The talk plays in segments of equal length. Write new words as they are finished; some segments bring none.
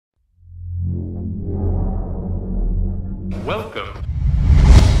Welcome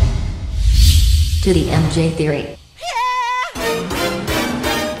to the MJ Theory.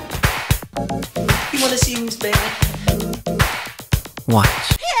 You wanna see who's bad?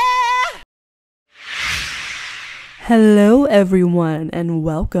 Watch. Hello everyone and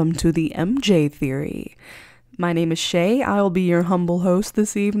welcome to the MJ Theory. My name is Shay. I will be your humble host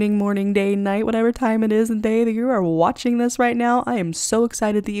this evening, morning, day, night, whatever time it is and day that you are watching this right now. I am so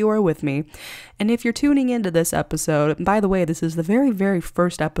excited that you are with me. And if you're tuning into this episode, and by the way, this is the very, very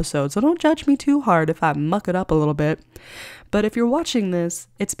first episode, so don't judge me too hard if I muck it up a little bit. But if you're watching this,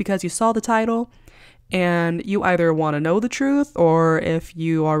 it's because you saw the title and you either want to know the truth, or if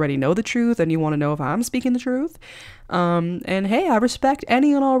you already know the truth and you want to know if I'm speaking the truth. And hey, I respect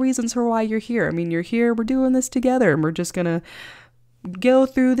any and all reasons for why you're here. I mean, you're here, we're doing this together, and we're just gonna go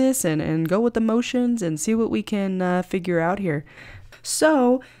through this and go with the motions and see what we can figure out here.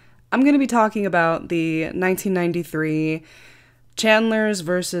 So, I'm gonna be talking about the 1993 Chandlers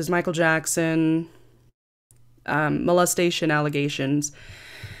versus Michael Jackson molestation allegations.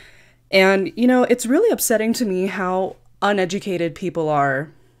 And, you know, it's really upsetting to me how uneducated people are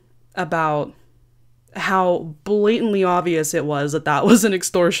about how blatantly obvious it was that that was an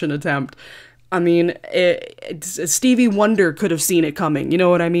extortion attempt. I mean, Stevie Wonder could have seen it coming. You know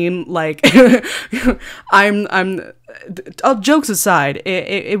what I mean? Like, all jokes aside,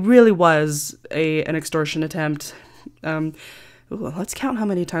 it really was an extortion attempt. Let's count how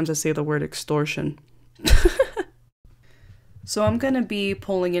many times I say the word extortion. So I'm going to be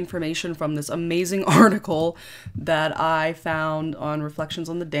pulling information from this amazing article that I found on Reflections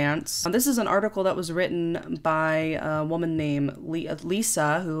on the Dance. This is an article that was written by a woman named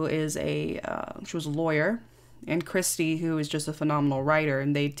Lisa, who is she was a lawyer, and Christy, who is just a phenomenal writer,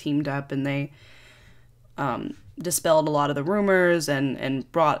 and they teamed up and they dispelled a lot of the rumors and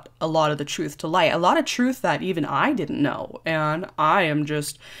brought a lot of the truth to light. A lot of truth that even I didn't know, and I am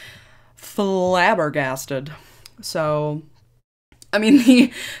just flabbergasted. So I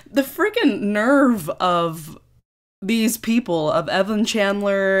mean, the freaking nerve of these people, of Evan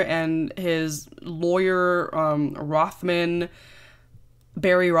Chandler and his lawyer,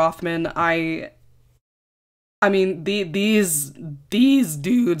 Barry Rothman, I mean, these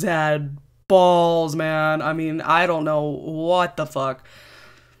dudes had balls, man. I mean, I don't know what the fuck.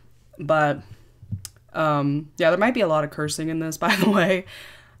 But, yeah, there might be a lot of cursing in this, by the way.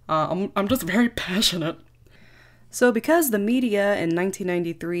 I'm just very passionate. So because the media in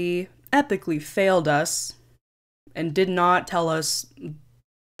 1993 epically failed us and did not tell us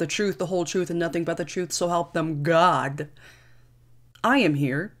the truth, the whole truth, and nothing but the truth, so help them God, I am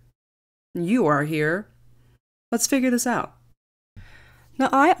here. You are here. Let's figure this out. Now,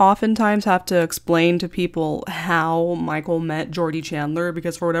 I oftentimes have to explain to people how Michael met Geraldine Chandler,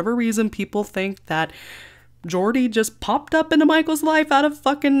 because for whatever reason, people think that Geraldine just popped up into Michael's life out of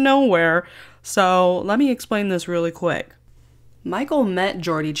fucking nowhere. So let me explain this really quick. Michael met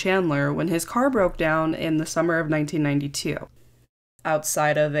Geraldine Chandler when his car broke down in the summer of 1992.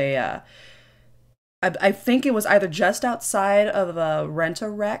 Outside of I think it was either just outside of a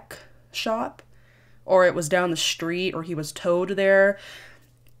rent-a-wreck shop, or it was down the street, or he was towed there.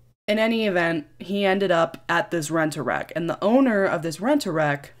 In any event, he ended up at this rent-a-wreck, and the owner of this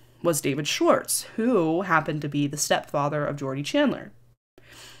rent-a-wreck was David Schwartz, who happened to be the stepfather of Geraldine Chandler.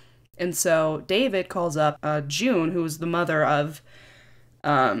 And so David calls up June, who was the mother of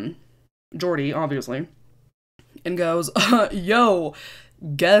Geraldine, obviously, and goes, yo,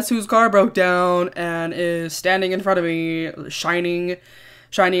 guess whose car broke down and is standing in front of me, shiny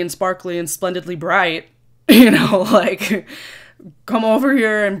and sparkly and splendidly bright, you know, like, come over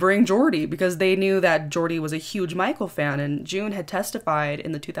here and bring Geraldine, because they knew that Geraldine was a huge Michael fan, and June had testified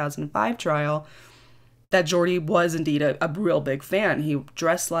in the 2005 trial that Geraldine was indeed a real big fan. He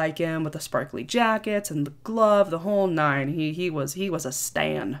dressed like him with the sparkly jackets and the glove, the whole nine. He was a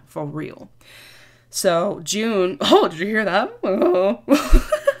stan for real. So June, oh, did you hear that? Oh.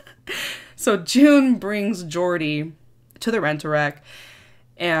 So June brings Geraldine to the rent-a-wreck,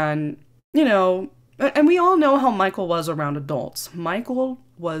 and, you know, and we all know how Michael was around adults. Michael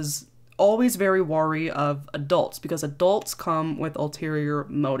was always very wary of adults, because adults come with ulterior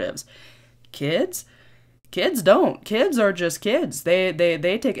motives. Kids don't. Kids are just kids. They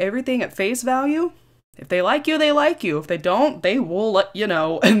take everything at face value. If they like you, they like you. If they don't, they will let you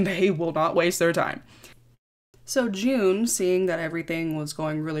know, and they will not waste their time. So June, seeing that everything was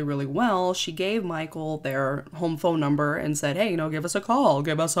going really, really well, she gave Michael their home phone number and said, hey, you know, give us a call.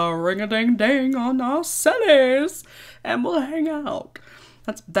 Give us a ring-a-ding-ding on our cellies, and we'll hang out.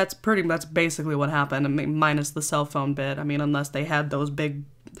 That's basically what happened. I mean, minus the cell phone bit. I mean, unless they had those big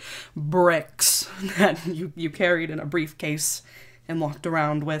bricks that you carried in a briefcase and walked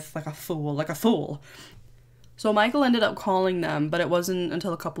around with like a fool. So Michael ended up calling them, but it wasn't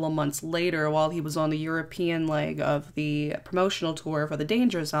until a couple of months later, while he was on the European leg of the promotional tour for the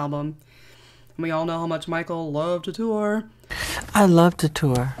Dangerous album. And we all know how much Michael loved to tour. I love to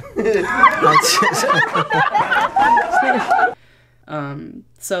tour.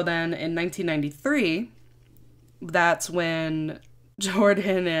 So then in 1993, that's when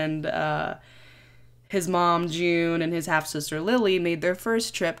Jordan and his mom, June, and his half-sister, Lily, made their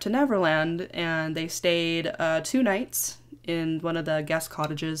first trip to Neverland, and they stayed 2 nights in one of the guest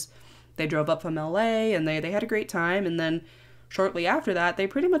cottages. They drove up from LA, and they had a great time, and then shortly after that, they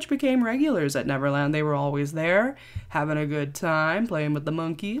pretty much became regulars at Neverland. They were always there, having a good time, playing with the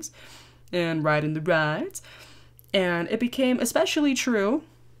monkeys, and riding the rides. And it became especially true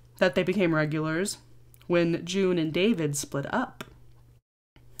that they became regulars when June and David split up.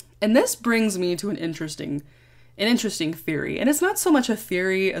 And this brings me to an interesting theory. And it's not so much a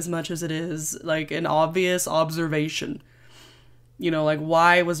theory as much as it is like an obvious observation. You know, like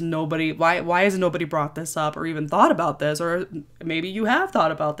why has nobody brought this up or even thought about this? Or maybe you have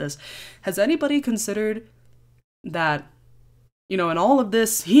thought about this. Has anybody considered that, you know, in all of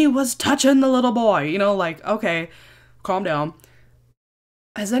this, he was touching the little boy? You know, like, okay, calm down.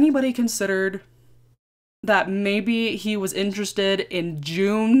 Has anybody considered that maybe he was interested in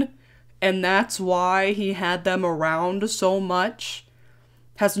June and that's why he had them around so much?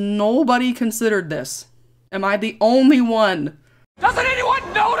 Has nobody considered this? Am I the only one? Doesn't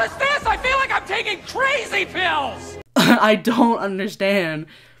anyone notice this? I feel like I'm taking crazy pills! I don't understand.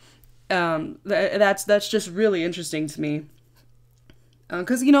 That's just really interesting to me.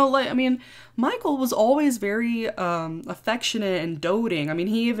 Because, you know, like, I mean, Michael was always very affectionate and doting. I mean,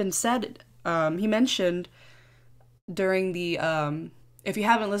 he even said, he mentioned during the, if you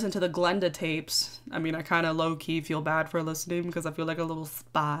haven't listened to the Glenda tapes, I mean, I kind of low-key feel bad for listening because I feel like a little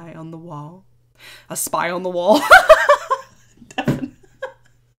spy on the wall. A spy on the wall.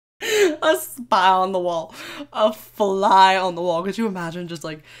 A spy on the wall. A fly on the wall. Could you imagine just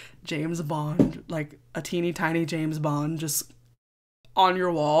like James Bond, like a teeny tiny James Bond just on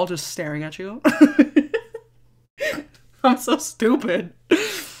your wall, just staring at you? I'm so stupid.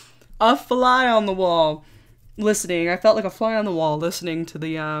 A fly on the wall. Listening. I felt like a fly on the wall listening to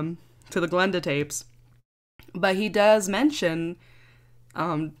the Glenda tapes. But he does mention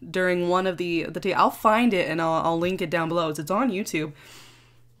during one of the I'll find it and I'll link it down below. It's on YouTube.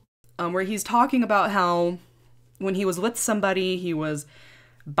 Where he's talking about how when he was with somebody, he was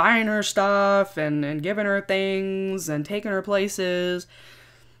buying her stuff and giving her things and taking her places.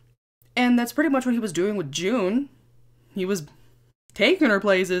 And that's pretty much what he was doing with June. He was taking her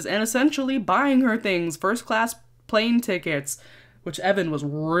places and essentially buying her things, first class plane tickets, which Evan was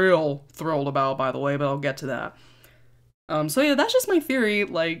real thrilled about, by the way, but I'll get to that. So yeah, that's just my theory.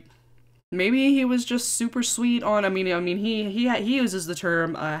 Like, maybe he was just super sweet on, I mean, he uses the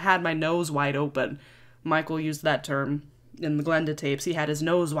term, had my nose wide open. Michael used that term in the Glenda tapes. He had his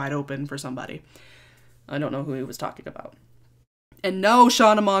nose wide open for somebody. I don't know who he was talking about. And no,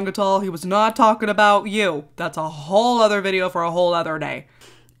 Shauna Mongatal, he was not talking about you. That's a whole other video for a whole other day.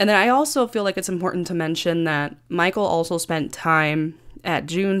 And then I also feel like it's important to mention that Michael also spent time at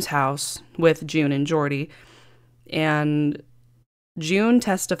June's house with June and Jordy. And June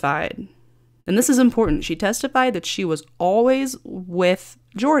testified, and this is important, she testified that she was always with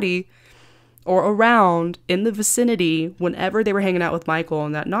Jordy or around in the vicinity whenever they were hanging out with Michael,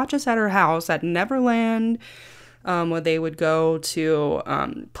 and that not just at her house, at Neverland, where they would go to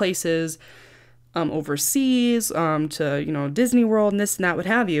places overseas, to, you know, Disney World and this and that, what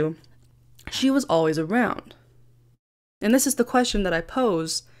have you. She was always around. And this is the question that I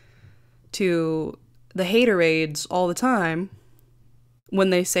pose to the haterades all the time when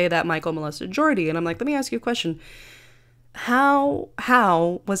they say that Michael molested Jordy. And I'm like, let me ask you a question. How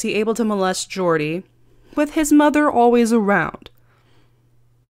was he able to molest Jordy with his mother always around?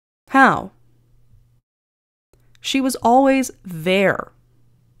 How? She was always there.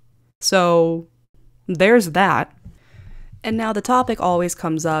 So there's that. And now the topic always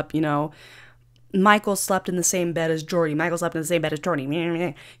comes up, you know, Michael slept in the same bed as Jordy. Michael slept in the same bed as Jordy.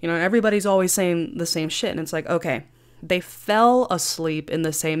 You know, everybody's always saying the same shit. And it's like, okay, they fell asleep in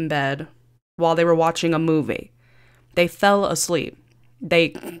the same bed while they were watching a movie. They fell asleep.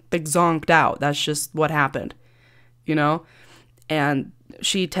 They zonked out. That's just what happened, you know? And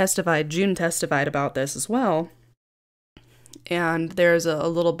June testified about this as well. And there's a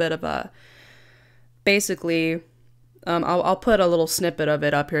little bit of a, basically, I'll put a little snippet of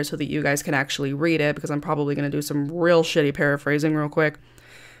it up here so that you guys can actually read it, because I'm probably going to do some real shitty paraphrasing real quick.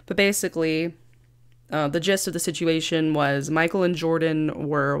 But basically, the gist of the situation was Michael and Jordan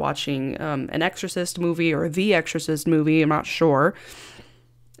were watching an Exorcist movie or The Exorcist movie. I'm not sure.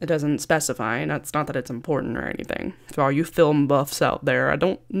 It doesn't specify, and it's not that it's important or anything. For all you film buffs out there, I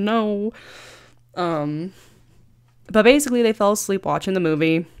don't know. But basically, they fell asleep watching the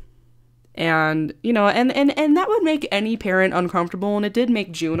movie. And, you know, and that would make any parent uncomfortable, and it did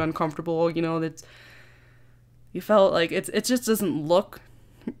make June uncomfortable, you know, that you felt like it just doesn't look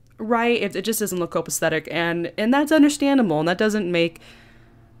right, it just doesn't look copacetic, and that's understandable, and that doesn't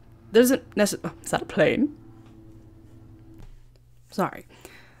necessarily, is that a plane? Sorry.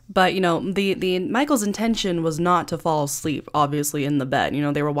 But, you know, the Michael's intention was not to fall asleep, obviously, in the bed. You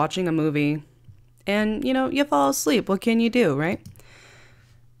know, they were watching a movie, and, you know, you fall asleep, what can you do, right?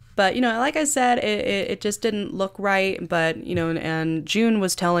 But, you know, like I said, it just didn't look right. But, you know, and June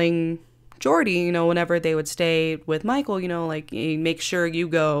was telling Jordy, you know, whenever they would stay with Michael, you know, like, make sure you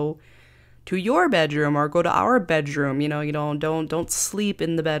go to your bedroom or go to our bedroom, you know, don't sleep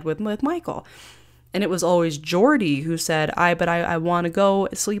in the bed with Michael. And it was always Jordy who said, I want to go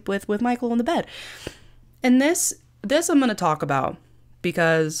sleep with Michael in the bed. And this I'm going to talk about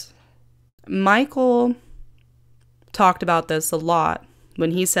because Michael talked about this a lot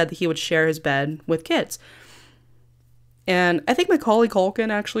when he said that he would share his bed with kids. And I think Macaulay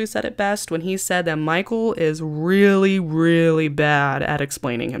Culkin actually said it best when he said that Michael is really, really bad at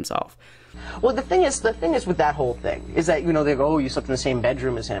explaining himself. Well, the thing is with that whole thing is that, you know, they go, oh, you slept in the same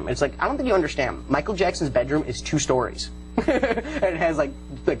bedroom as him. It's like, I don't think you understand. Michael Jackson's bedroom is 2 stories. And it has like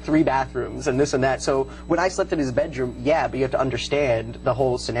 3 bathrooms and this and that. So when I slept in his bedroom, yeah, but you have to understand the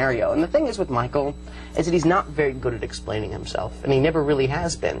whole scenario. And the thing is with Michael is that he's not very good at explaining himself, and he never really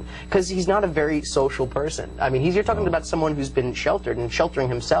has been, because he's not a very social person. I mean, you're talking about someone who's been sheltered and sheltering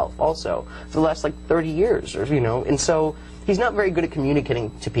himself also for the last like 30 years, or, you know, and so he's not very good at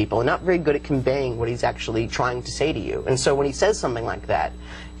communicating to people and not very good at conveying what he's actually trying to say to you. And so when he says something like that,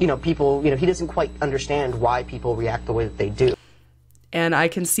 you know, people, you know, he doesn't quite understand why people react the way that they do. And I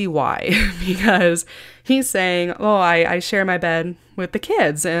can see why, because he's saying, oh, I share my bed with the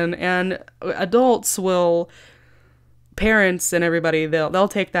kids, and adults will, parents and everybody, they'll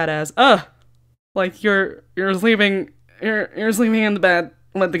take that as, like you're sleeping in the bed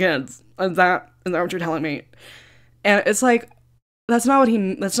with the kids. Is that what you're telling me? And it's like, that's not what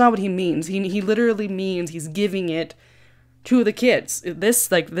he means. He literally means he's giving it to the kids.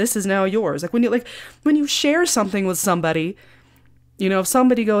 This is now yours. Like when you share something with somebody, you know, if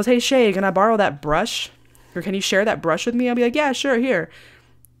somebody goes, hey Shay, can I borrow that brush? Or can you share that brush with me? I'll be like, yeah, sure,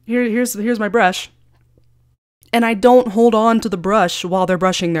 here's my brush. And I don't hold on to the brush while they're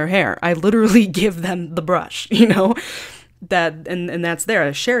brushing their hair. I literally give them the brush, you know, and that's there.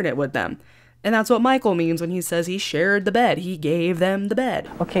 I shared it with them. And that's what Michael means when he says he shared the bed. He gave them the bed.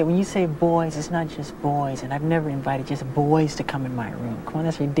 Okay, when you say boys, it's not just boys, and I've never invited just boys to come in my room. Come on,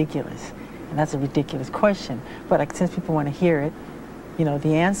 that's ridiculous. And that's a ridiculous question. But since people want to hear it, you know,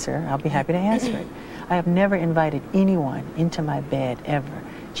 the answer, I'll be happy to answer it. I have never invited anyone into my bed, ever.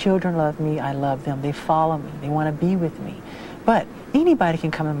 Children love me, I love them. They follow me, they want to be with me. But anybody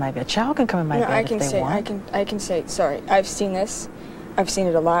can come in my bed. A child can come in my bed if they want. I can say, sorry, I've seen this. I've seen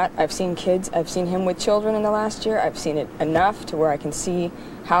it a lot. I've seen kids. I've seen him with children in the last year. I've seen it enough to where I can see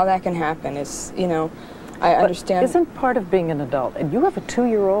how that can happen. It's, you know, I understand. Isn't part of being an adult, and you have a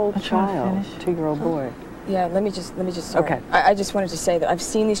 2-year-old child, 2-year-old boy. Yeah, let me just, sorry. Okay. I just wanted to say that I've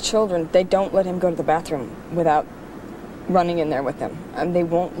seen these children, they don't let him go to the bathroom without running in there with them. And they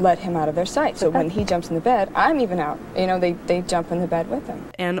won't let him out of their sight. So when he jumps in the bed, I'm even out. You know, they jump in the bed with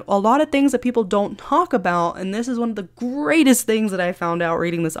him. And a lot of things that people don't talk about, and this is one of the greatest things that I found out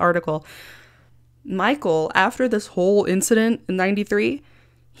reading this article. Michael, after this whole incident in '93,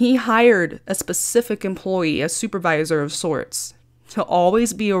 he hired a specific employee, a supervisor of sorts, to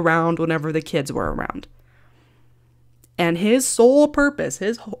always be around whenever the kids were around. And his sole purpose,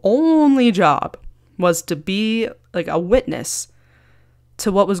 his only job, was to be like a witness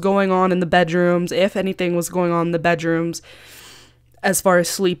to what was going on in the bedrooms, if anything was going on in the bedrooms, as far as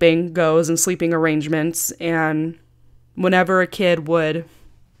sleeping goes and sleeping arrangements. And whenever a kid would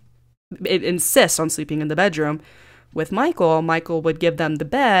insist on sleeping in the bedroom with Michael, Michael would give them the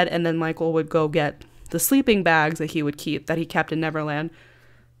bed, and then Michael would go get the sleeping bags that he kept in Neverland,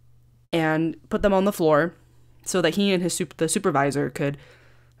 and put them on the floor so that he and the supervisor could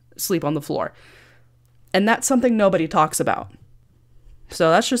sleep on the floor. And that's something nobody talks about. So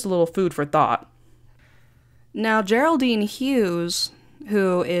that's just a little food for thought. Now, Geraldine Hughes,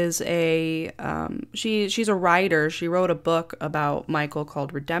 who is she's a writer. She wrote a book about Michael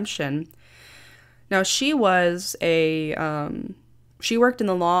called Redemption. Now, she was a she worked in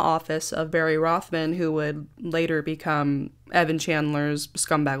the law office of Barry Rothman, who would later become Evan Chandler's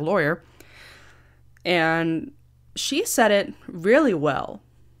scumbag lawyer. And she said it really well.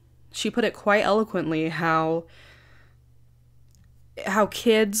 She put it quite eloquently how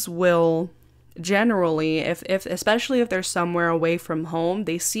kids will generally, if especially if they're somewhere away from home,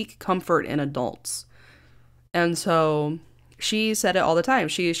 they seek comfort in adults. And so she said it all the time.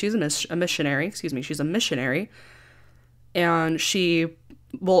 She's a missionary. She's a missionary. And she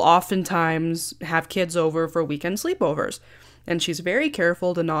will oftentimes have kids over for weekend sleepovers. And she's very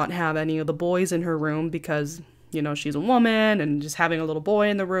careful to not have any of the boys in her room because, you know, she's a woman and just having a little boy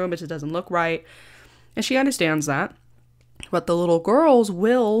in the room, it just doesn't look right. And she understands that. But the little girls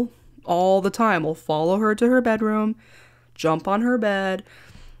will, all the time, will follow her to her bedroom, jump on her bed,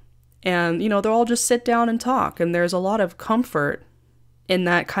 and, you know, they'll all just sit down and talk. And there's a lot of comfort in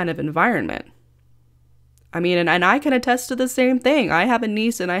that kind of environment. I mean, and I can attest to the same thing. I have a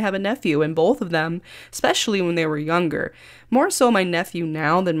niece and I have a nephew, and both of them, especially when they were younger, more so my nephew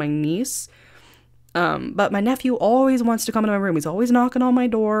now than my niece. But my nephew always wants to come into my room. He's always knocking on my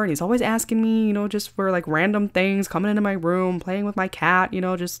door, and he's always asking me, you know, just for like random things, coming into my room, playing with my cat, you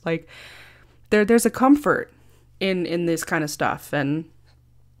know, just like there's a comfort in this kind of stuff. And,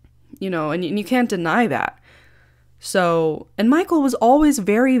 you know, and you can't deny that. So, and Michael was always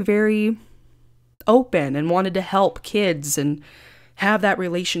very, very open and wanted to help kids and have that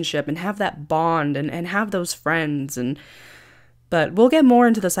relationship and have that bond and have those friends. But we'll get more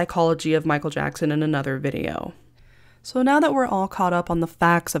into the psychology of Michael Jackson in another video. So now that we're all caught up on the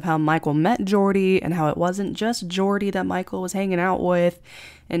facts of how Michael met Jordy and how it wasn't just Jordy that Michael was hanging out with,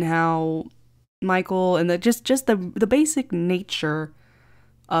 and how Michael and the basic nature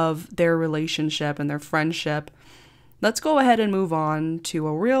of their relationship and their friendship, let's go ahead and move on to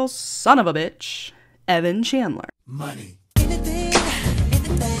a real son of a bitch, Evan Chandler. Money. Anything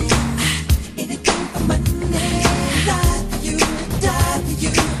for money. Die for you,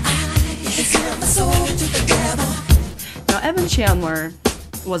 I sell my soul to the devil. Now, Evan Chandler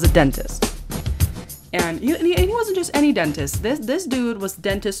was a dentist. And he wasn't just any dentist. This dude was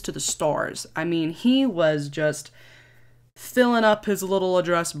dentist to the stars. I mean, he was just filling up his little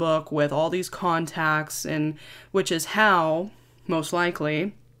address book with all these contacts, and which is how, most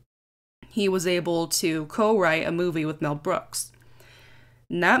likely, he was able to co-write a movie with Mel Brooks.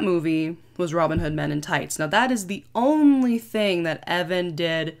 And that movie was Robin Hood Men in Tights. Now, that is the only thing that Evan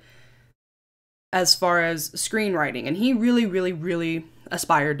did as far as screenwriting. And he really, really, really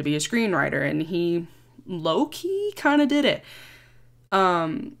aspired to be a screenwriter. And he low-key kind of did it.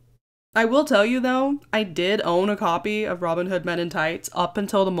 I will tell you, though, I did own a copy of Robin Hood Men in Tights up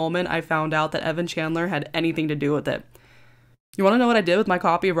until the moment I found out that Evan Chandler had anything to do with it. You want to know what I did with my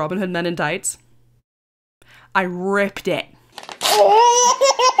copy of Robin Hood Men in Tights? I ripped it.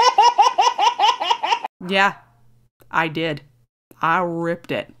 Yeah, I did. I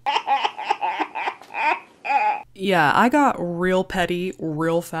ripped it. Yeah, I got real petty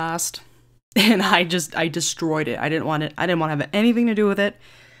real fast, and I destroyed it. I didn't want to have anything to do with it.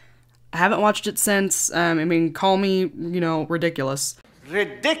 I haven't watched it since. I mean, call me, ridiculous.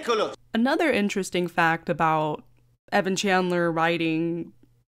 Ridiculous. Another interesting fact about Evan Chandler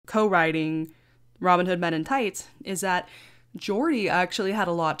co-writing Robin Hood Men in Tights is that Jordy actually had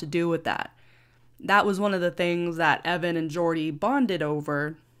a lot to do with that. That was one of the things that Evan and Jordy bonded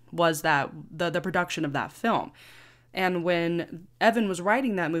over, was that the production of that film. And when Evan was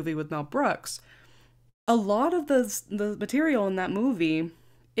writing that movie with Mel Brooks, a lot of the material in that movie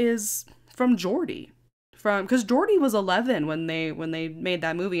is from Jordy, because Jordy was 11 when they made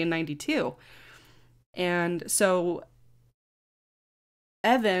that movie in '92, and so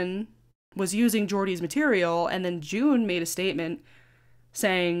Evan was using Jordy's material, and then June made a statement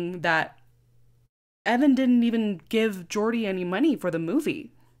saying that Evan didn't even give Jordy any money for the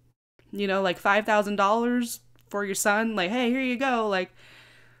movie, like $5,000 for your son, like, hey, here you go, like,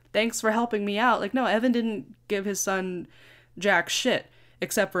 thanks for helping me out. Like, no, Evan didn't give his son jack shit,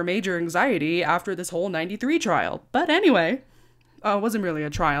 except for major anxiety after this whole '93 trial. But anyway, it wasn't really a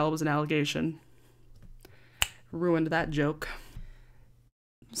trial, it was an allegation. Ruined that joke.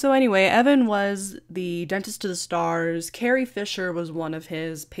 So anyway, Evan was the dentist to the stars. Carrie Fisher was one of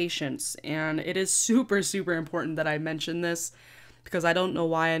his patients, and it is super, super important that I mention this, because I don't know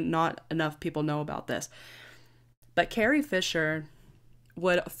why not enough people know about this. But Carrie Fisher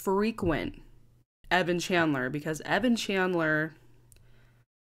would frequent Evan Chandler, because Evan Chandler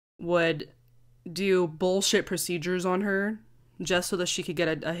would do bullshit procedures on her just so that she could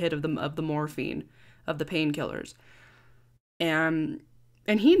get a hit of the morphine, of the painkillers. And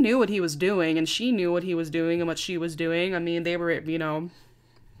And he knew what he was doing, and she knew what he was doing and what she was doing. I mean, they were, you know,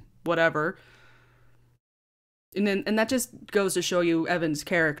 whatever. And that just goes to show you Evan's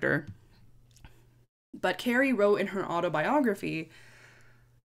character. But Carrie wrote in her autobiography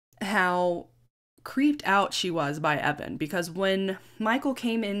how creeped out she was by Evan, because when Michael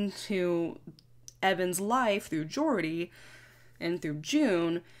came into Evan's life through Jordy and through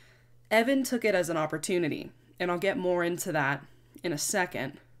June, Evan took it as an opportunity, and I'll get more into that in a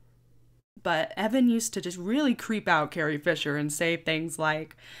second. But Evan used to just really creep out Carrie Fisher and say things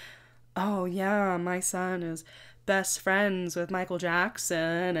like, oh yeah, my son is best friends with Michael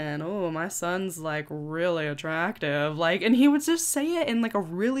Jackson, and oh, my son's like really attractive, like, and he would just say it in like a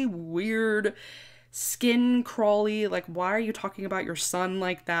really weird, skin crawly, like, why are you talking about your son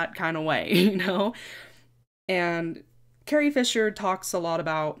like that kind of way, you know? And Carrie Fisher talks a lot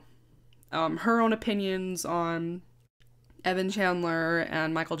about her own opinions on Evan Chandler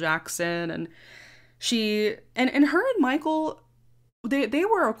and Michael Jackson, and she and her and Michael, they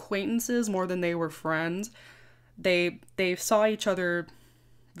were acquaintances more than they were friends. They saw each other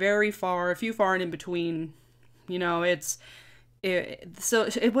very far, few far and in between. You know, so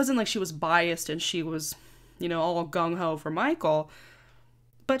it wasn't like she was biased and she was, you know, all gung-ho for Michael,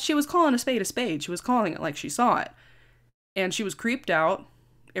 but she was calling a spade a spade. She was calling it like she saw it. And she was creeped out.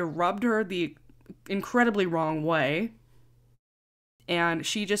 It rubbed her the incredibly wrong way. And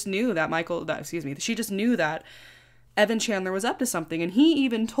she just knew that she just knew that Evan Chandler was up to something. And he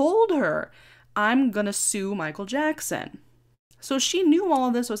even told her, I'm gonna sue Michael Jackson. So she knew all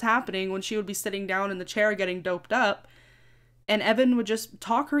of this was happening when she would be sitting down in the chair getting doped up, and Evan would just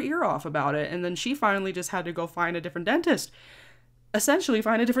talk her ear off about it. And then she finally just had to go find a different dentist, essentially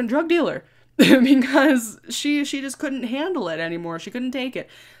find a different drug dealer, because she just couldn't handle it anymore. She couldn't take it.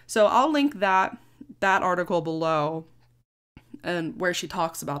 So I'll link that article below, and where she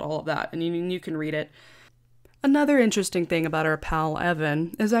talks about all of that, and you can read it. Another interesting thing about our pal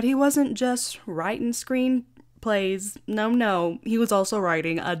Evan is that he wasn't just writing screenplays. No, he was also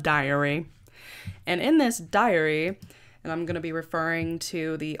writing a diary. And in this diary, and I'm going to be referring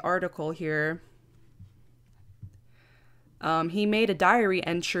to the article here, he made a diary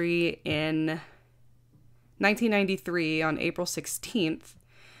entry in 1993 on April 16th,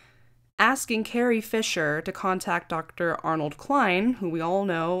 asking Carrie Fisher to contact Dr. Arnold Klein, who we all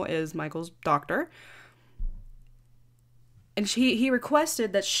know is Michael's doctor. And he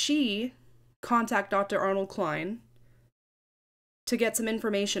requested that she contact Dr. Arnold Klein to get some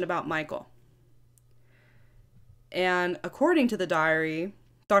information about Michael. And according to the diary,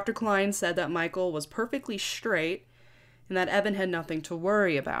 Dr. Klein said that Michael was perfectly straight and that Evan had nothing to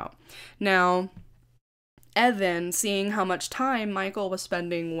worry about. Now, Evan, seeing how much time Michael was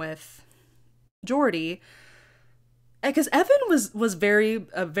spending with Jordy, because Evan was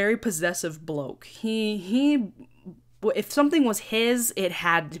a very possessive bloke. He if something was his, it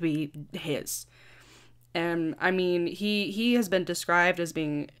had to be his. And I mean, he has been described as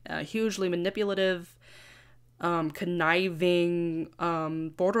being hugely manipulative, conniving,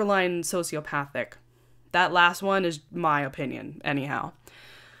 borderline sociopathic. That last one is my opinion, anyhow.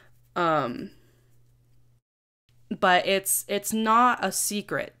 But it's not a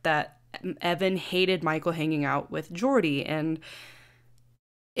secret that Evan hated Michael hanging out with Jordy, and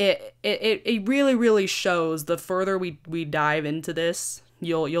it really, really shows. The further we dive into this,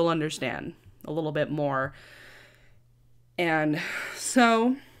 you'll understand a little bit more. And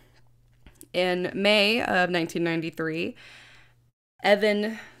so in May of 1993,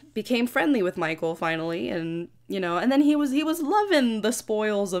 Evan became friendly with Michael finally, and and then he was loving the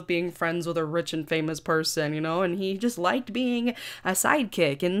spoils of being friends with a rich and famous person, and he just liked being a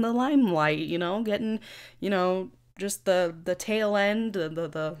sidekick in the limelight, getting just the tail end,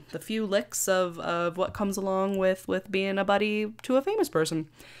 the few licks of what comes along with being a buddy to a famous person.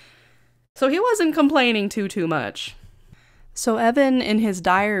 So he wasn't complaining too much. So Evan, in his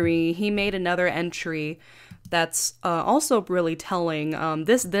diary, he made another entry that's also really telling.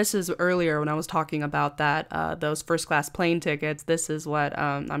 This is earlier when I was talking about that those first class plane tickets. This is what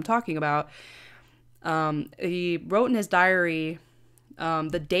I'm talking about. He wrote in his diary.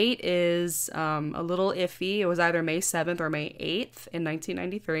 The date is a little iffy. It was either May 7th or May 8th in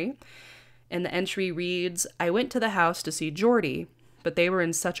 1993. And the entry reads, "I went to the house to see Jordy, but they were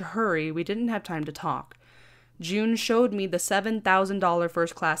in such a hurry we didn't have time to talk. June showed me the $7,000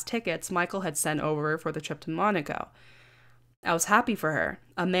 first class tickets Michael had sent over for the trip to Monaco. I was happy for her.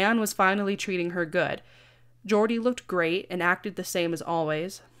 A man was finally treating her good. Jordy looked great and acted the same as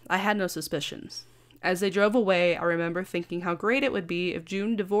always. I had no suspicions. As they drove away, I remember thinking how great it would be if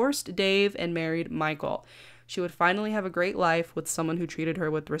June divorced Dave and married Michael. She would finally have a great life with someone who treated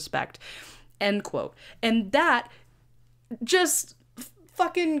her with respect. End quote. And that just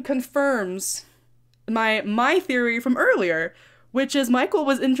fucking confirms my theory from earlier, which is Michael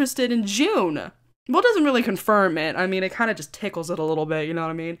was interested in June. Well, it doesn't really confirm it. I mean, it kind of just tickles it a little bit, you know what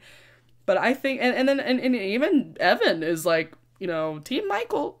I mean? But I think, and then even Evan is like, you know, Team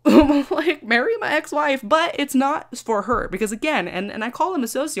Michael, like, marry my ex-wife, but it's not for her, because again, and I call him a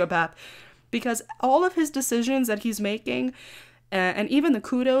sociopath, because all of his decisions that he's making, and even the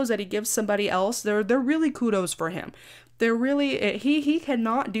kudos that he gives somebody else, they're really kudos for him. They're really, he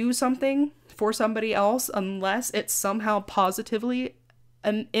cannot do something for somebody else unless it somehow positively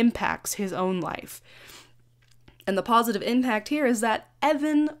impacts his own life. And the positive impact here is that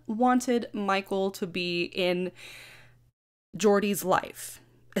Evan wanted Michael to be in Jordy's life,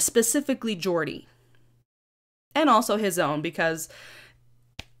 specifically Jordy, and also his own, because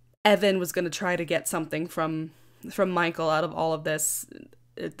Evan was going to try to get something from Michael out of all of this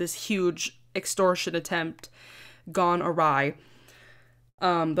huge extortion attempt gone awry.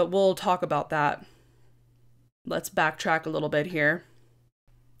 But we'll talk about that. Let's backtrack a little bit here.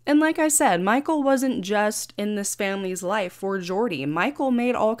 And like I said, Michael wasn't just in this family's life for Jordy. Michael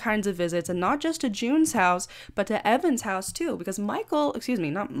made all kinds of visits, and not just to June's house, but to Evan's house too, because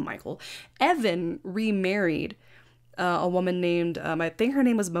Evan remarried a woman named, I think her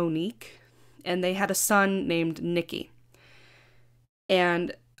name was Monique, and they had a son named Nikki.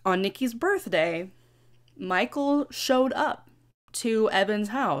 And on Nikki's birthday, Michael showed up to Evan's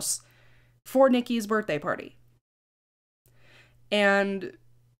house for Nikki's birthday party. And,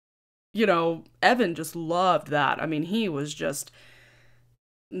 you know, Evan just loved that. I mean, he was just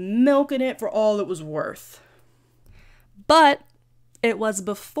milking it for all it was worth. But it was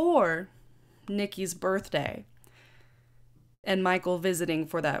before Nikki's birthday and Michael visiting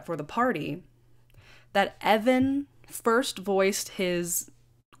for the party that Evan first voiced his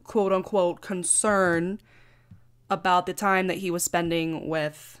quote-unquote concern about the time that he was spending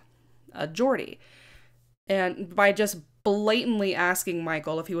with Jordy. And by just blatantly asking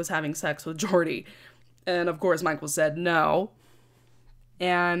Michael if he was having sex with Jordy. And of course Michael said no.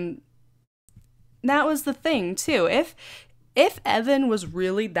 And that was the thing too. If Evan was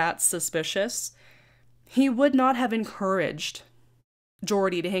really that suspicious, he would not have encouraged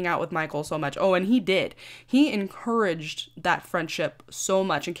Jordy to hang out with Michael so much. Oh, and he did. He encouraged that friendship so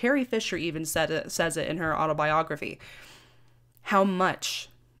much. And Carrie Fisher even says it in her autobiography. How much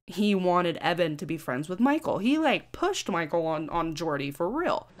he wanted Evan to be friends with Michael. He like pushed Michael on Jordy for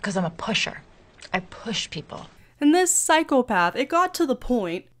real. Because I'm a pusher. I push people. And this psychopath, it got to the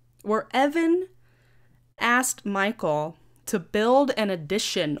point where Evan asked Michael to build an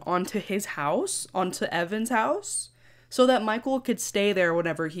addition onto his house, onto Evan's house, so that Michael could stay there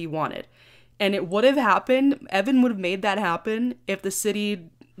whenever he wanted. And it would have happened, Evan would have made that happen if the city,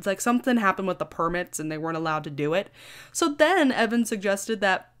 like something happened with the permits and they weren't allowed to do it. So then Evan suggested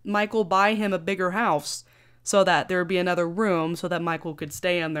that Michael buy him a bigger house so that there would be another room so that Michael could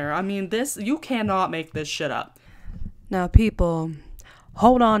stay in there. I mean, you cannot make this shit up. Now people,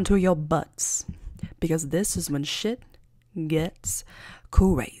 hold on to your butts, because this is when shit gets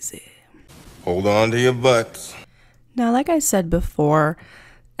crazy. Hold on to your butts. Now, like I said before,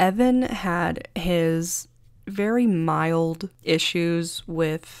 Evan had his very mild issues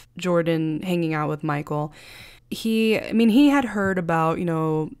with Jordan hanging out with Michael. He had heard about, you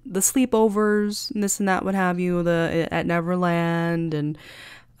know, the sleepovers and this and that, what have you, at Neverland and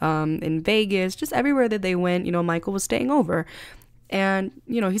in Vegas, just everywhere that they went, you know, Michael was staying over. And,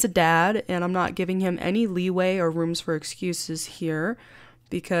 you know, he's a dad, and I'm not giving him any leeway or rooms for excuses here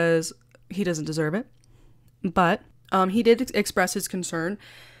because he doesn't deserve it. But he did express his concern.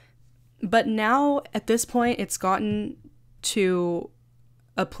 But now, at this point, it's gotten to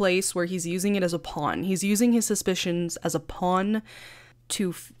a place where he's using it as a pawn. He's using his suspicions as a pawn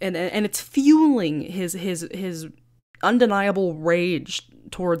to, and it's fueling his undeniable rage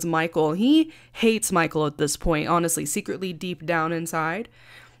towards Michael. He hates Michael at this point, honestly, secretly deep down inside,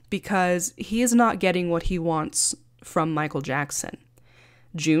 because he is not getting what he wants from Michael Jackson.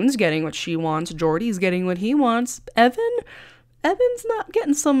 June's getting what she wants. Jordy's getting what he wants. Evan's not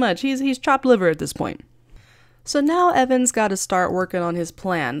getting so much. He's chopped liver at this point. So now Evan's got to start working on his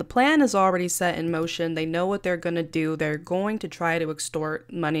plan. The plan is already set in motion. They know what they're going to do. They're going to try to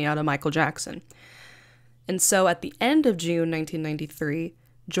extort money out of Michael Jackson. And so at the end of June 1993,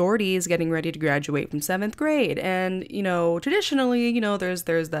 Jordy is getting ready to graduate from 7th grade. And, you know, traditionally, you know, there's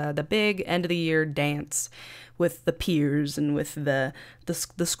the big end of the year dance with the peers and with the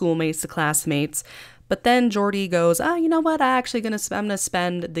schoolmates, the classmates. But then Jordy goes, you know what? I'm going to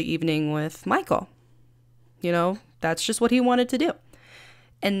spend the evening with Michael. You know, that's just what he wanted to do.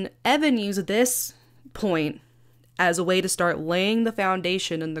 And Evan used this point as a way to start laying the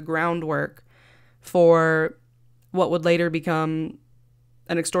foundation and the groundwork for what would later become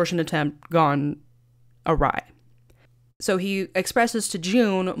an extortion attempt gone awry. So he expresses to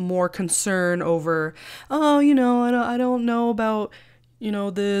June more concern over, oh, you know, I don't know about, you know,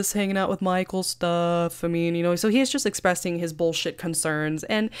 this hanging out with Michael stuff. I mean, you know, so he's just expressing his bullshit concerns.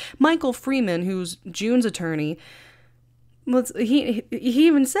 And Michael Freeman, who's June's attorney, he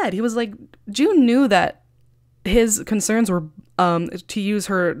even said, he was like, June knew that his concerns were, to use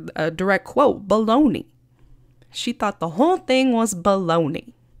her direct quote, baloney. She thought the whole thing was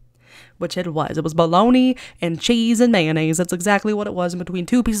baloney. Which it was. It was bologna and cheese and mayonnaise. That's exactly what it was, in between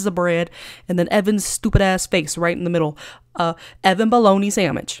two pieces of bread and then Evan's stupid ass face right in the middle. Evan bologna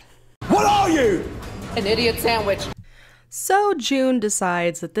sandwich. What are you? An idiot sandwich. So June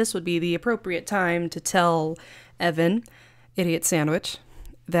decides that this would be the appropriate time to tell Evan, idiot sandwich,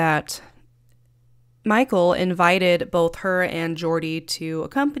 that Michael invited both her and Jordy to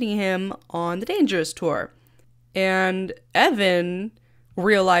accompany him on the Dangerous tour. And Evan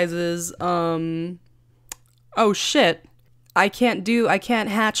realizes, oh shit, I can't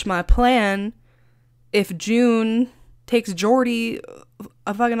hatch my plan if June takes Jordy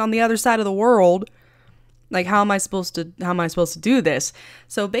fucking on the other side of the world. Like, how am I supposed to do this?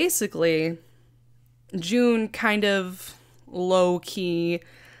 So basically, June kind of low-key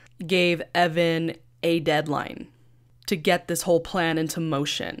gave Evan a deadline to get this whole plan into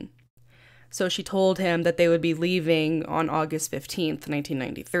motion. So she told him that they would be leaving on August 15th,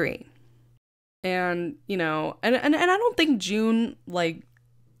 1993. And, you know, and I don't think June, like,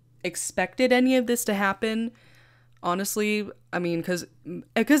 expected any of this to happen, honestly. I mean,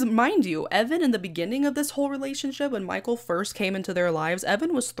 because mind you, Evan, in the beginning of this whole relationship, when Michael first came into their lives,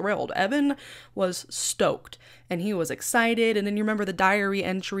 Evan was thrilled. Evan was stoked, and he was excited. And then you remember the diary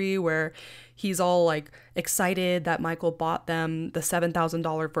entry where he's all, like, excited that Michael bought them the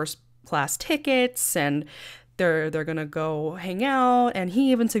 $7,000 first class tickets, and they're gonna go hang out, and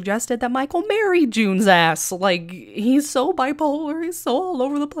he even suggested that Michael marry June's ass. Like, he's so bipolar, he's so all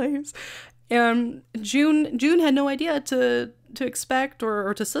over the place. And June had no idea to expect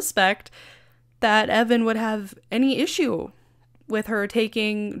or to suspect that Evan would have any issue with her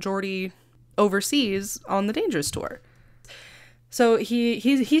taking Jordy overseas on the Dangerous tour. So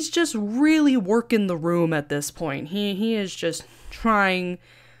he's just really working the room at this point. He is just trying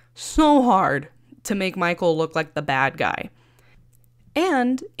so hard to make Michael look like the bad guy.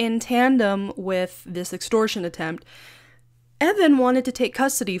 And in tandem with this extortion attempt, Evan wanted to take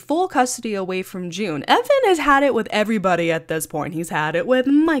full custody away from June. Evan has had it with everybody at this point. He's had it with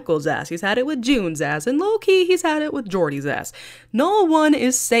Michael's ass. He's had it with June's ass. And low-key, he's had it with Jordy's ass. No one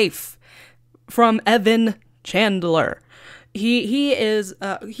is safe from Evan Chandler. He's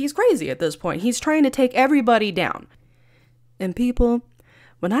crazy at this point. He's trying to take everybody down. And people,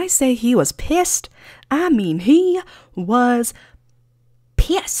 when I say he was pissed, I mean he was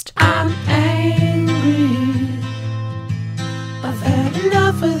pissed. I'm angry. I've had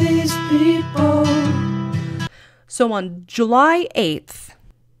enough of these people. So on July 8th,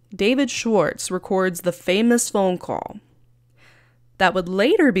 David Schwartz records the famous phone call that would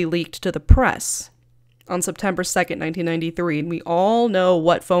later be leaked to the press on September 2nd, 1993. And we all know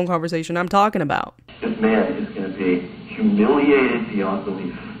what phone conversation I'm talking about. This man is going to be humiliated beyond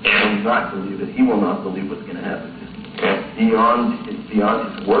belief. He will not believe it. He will not believe what's going to happen to him. It's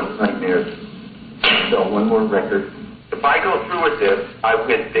beyond his worst nightmares. So one more record. If I go through with this, I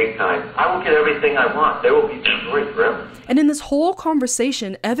win big time. I will get everything I want. They will be destroyed forever. And in this whole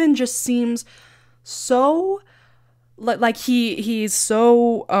conversation, Evan just seems so like he's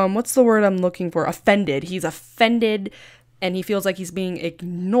so what's the word I'm looking for? Offended. He's offended, and he feels like he's being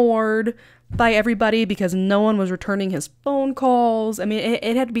ignored by everybody because no one was returning his phone calls. I mean,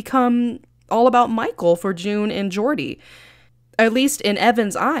 it had become all about Michael for June and Jordy, at least in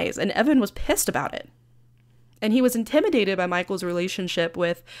Evan's eyes, and Evan was pissed about it. And he was intimidated by Michael's relationship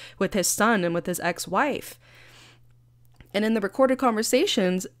with his son and with his ex-wife. And in the recorded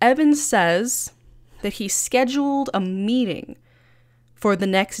conversations, Evan says that he scheduled a meeting for the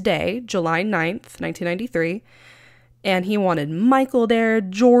next day, July 9th, 1993, and he wanted Michael there,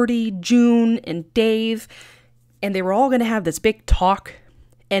 Jordy, June, and Dave, and they were all going to have this big talk.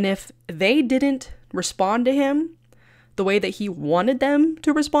 And if they didn't respond to him the way that he wanted them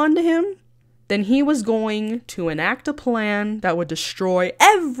to respond to him, then he was going to enact a plan that would destroy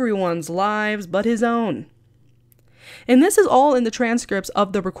everyone's lives but his own. And this is all in the transcripts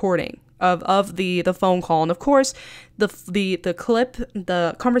of the recording of the phone call. And of course, the clip,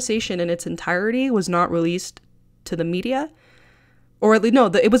 the conversation in its entirety was not released to the media. Or at least, no,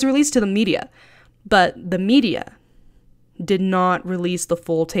 it was released to the media. But the media did not release the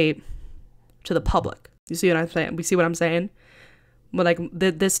full tape to the public. You see what I'm saying? We see what I'm saying? But like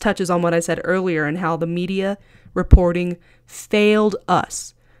this touches on what I said earlier and how the media reporting failed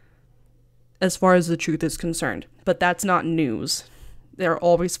us as far as the truth is concerned. But that's not news. They're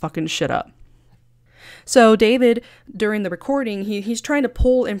always fucking shit up. So David, during the recording, he's trying to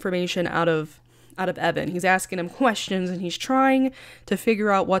pull information out of Evan. He's asking him questions and he's trying to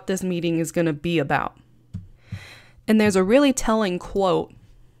figure out what this meeting is going to be about. And there's a really telling quote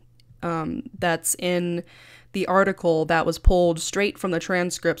that's in the article that was pulled straight from the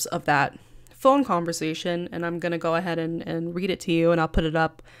transcripts of that phone conversation. And I'm going to go ahead and read it to you, and I'll put it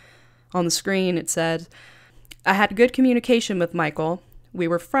up on the screen. It said, "I had good communication with Michael. We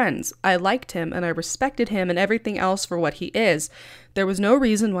were friends. I liked him and I respected him and everything else for what he is. There was no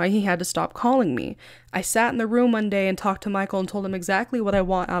reason why he had to stop calling me. I sat in the room one day and talked to Michael and told him exactly what I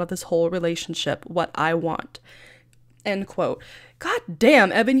want out of this whole relationship, what I want." End quote. God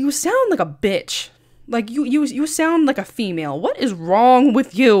damn, Evan, you sound like a bitch. Like, you sound like a female. What is wrong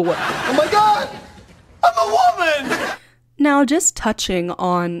with you? Oh my God! I'm a woman! Now, just touching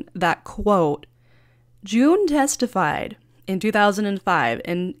on that quote, June testified in 2005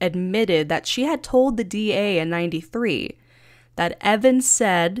 and admitted that she had told the DA in 93 that Evan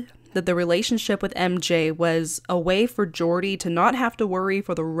said that the relationship with MJ was a way for Jordy to not have to worry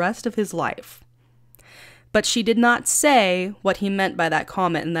for the rest of his life. But she did not say what he meant by that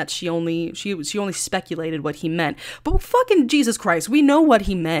comment, and that she only speculated what he meant. But fucking Jesus Christ, we know what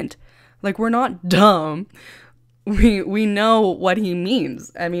he meant. Like, we're not dumb. We know what he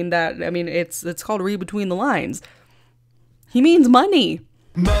means. It's called read between the lines. He means money.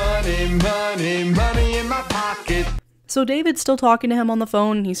 Money, money, money in my pocket. So David's still talking to him on the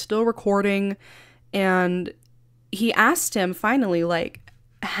phone. He's still recording. And he asked him finally, like,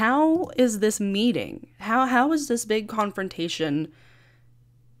 how is this meeting? How is this big confrontation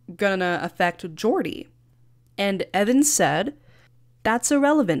gonna affect Jordy? And Evan said, "That's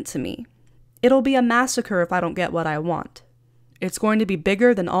irrelevant to me. It'll be a massacre if I don't get what I want. It's going to be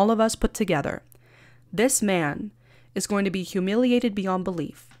bigger than all of us put together. This man is going to be humiliated beyond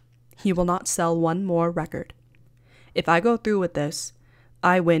belief. He will not sell one more record. If I go through with this,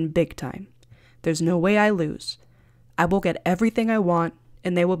 I win big time. There's no way I lose. I will get everything I want,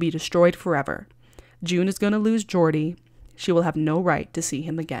 and they will be destroyed forever. June is going to lose Jordy. She will have no right to see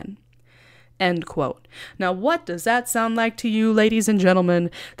him again." End quote. Now, what does that sound like to you, ladies and gentlemen?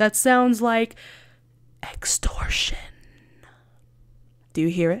 That sounds like extortion. Do you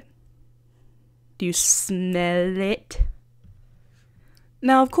hear it? Do you smell it?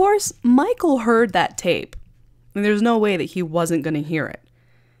 Now, of course, Michael heard that tape. And there's no way that he wasn't going to hear it.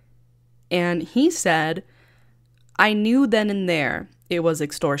 And he said, "I knew then and there it was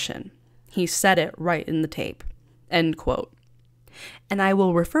extortion. He said it right in the tape." End quote. And I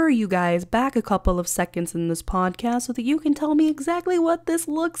will refer you guys back a couple of seconds in this podcast so that you can tell me exactly what this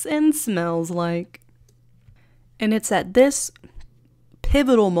looks and smells like. And it's at this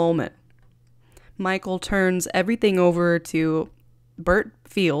pivotal moment, Michael turns everything over to Burt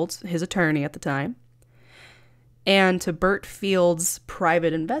Fields, his attorney at the time, and to Burt Fields'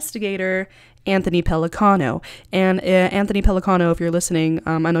 private investigator, Anthony Pellicano. And Anthony Pellicano, if you're listening,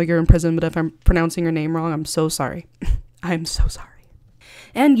 I know you're in prison, but if I'm pronouncing your name wrong, I'm so sorry. I'm so sorry.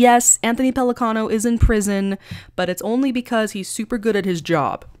 And yes, Anthony Pellicano is in prison, but it's only because he's super good at his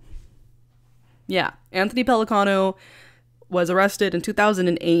job. Yeah, Anthony Pellicano was arrested in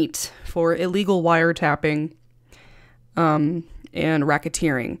 2008 for illegal wiretapping and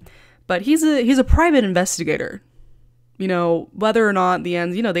racketeering. But he's a private investigator. You know, whether or not the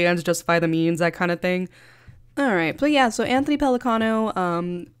ends justify the means, that kind of thing. All right, but yeah, so Anthony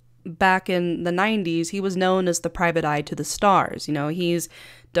Pellicano, back in the 90s, he was known as the private eye to the stars. You know, he's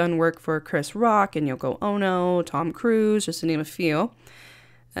done work for Chris Rock and Yoko Ono, Tom Cruise, just to name a few.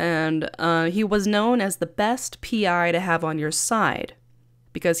 And he was known as the best PI to have on your side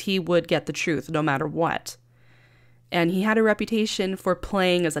because he would get the truth no matter what. And he had a reputation for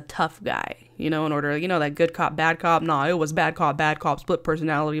playing as a tough guy, you know, in order, you know, that good cop, bad cop. No, it was bad cop, split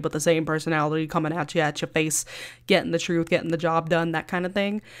personality, but the same personality coming at your face, getting the truth, getting the job done, that kind of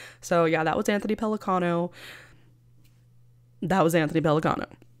thing. So yeah, that was Anthony Pellicano.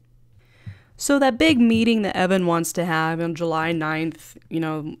 So that big meeting that Evan wants to have on July 9th, you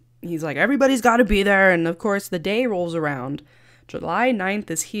know, he's like, everybody's got to be there. And of course, the day rolls around. July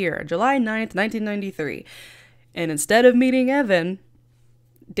 9th is here. July 9th, 1993. And instead of meeting Evan,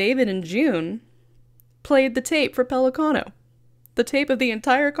 David and June played the tape for Pelicano. The tape of the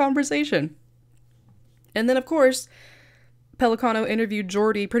entire conversation. And then, of course, Pelicano interviewed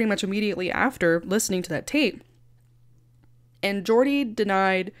Jordy pretty much immediately after listening to that tape. And Jordy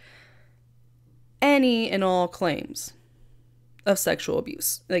denied any and all claims of sexual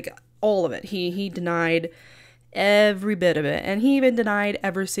abuse. Like, all of it. He denied every bit of it. And he even denied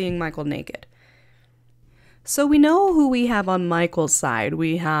ever seeing Michael naked. So we know who we have on Michael's side.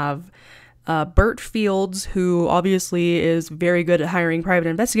 We have Bert Fields, who obviously is very good at hiring private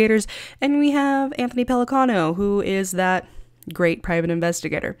investigators. And we have Anthony Pelicano, who is that great private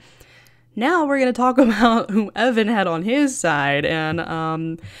investigator. Now we're going to talk about who Evan had on his side.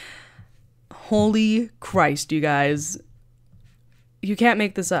 And holy Christ, you guys. You can't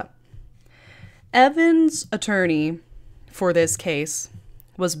make this up. Evan's attorney for this case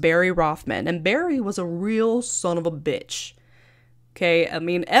was Barry Rothman, and Barry was a real son of a bitch. Okay, I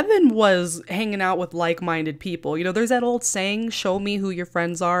mean, Evan was hanging out with like-minded people. You know, there's that old saying, show me who your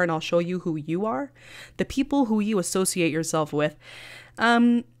friends are and I'll show you who you are. The people who you associate yourself with.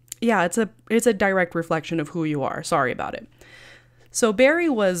 Yeah, it's a direct reflection of who you are. Sorry about it. So Barry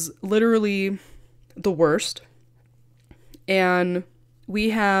was literally the worst. And we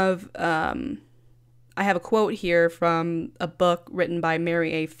have, I have a quote here from a book written by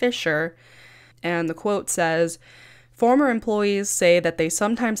Mary A. Fisher, and the quote says, "Former employees say that they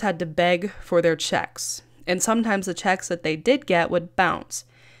sometimes had to beg for their checks, and sometimes the checks that they did get would bounce.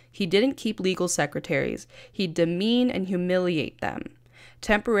 He didn't keep legal secretaries. He'd demean and humiliate them.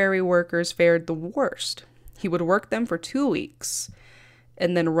 Temporary workers fared the worst. He would work them for 2 weeks,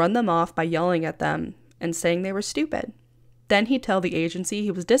 and then run them off by yelling at them and saying they were stupid. Then he'd tell the agency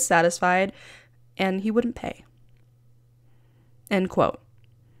he was dissatisfied and he wouldn't pay." End quote.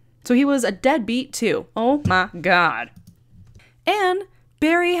 So he was a deadbeat too. Oh my God. And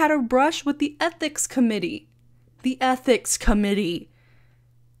Barry had a brush with the ethics committee. The ethics committee.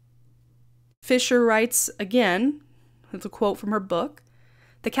 Fisher writes again, it's a quote from her book,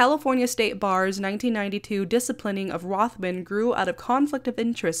 "The California State Bar's 1992 disciplining of Rothman grew out of conflict of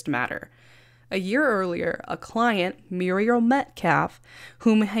interest matter. A year earlier, a client, Muriel Metcalf,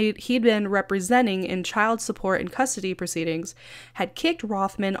 whom he'd been representing in child support and custody proceedings, had kicked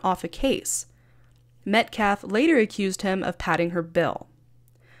Rothman off a case. Metcalf later accused him of padding her bill.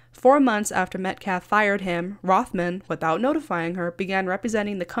 4 months after Metcalf fired him, Rothman, without notifying her, began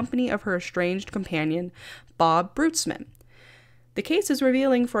representing the company of her estranged companion, Bob Brutzman. The case is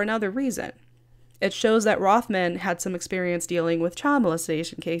revealing for another reason. It shows that Rothman had some experience dealing with child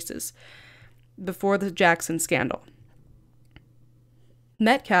molestation cases before the Jackson scandal.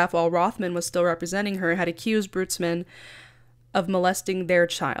 Metcalf, while Rothman was still representing her, had accused Brutzman of molesting their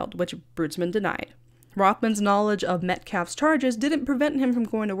child, which Brutzman denied. Rothman's knowledge of Metcalf's charges didn't prevent him from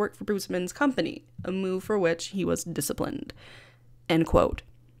going to work for Brutzman's company, a move for which he was disciplined." End quote.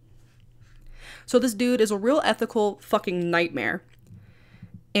 So this dude is a real ethical fucking nightmare.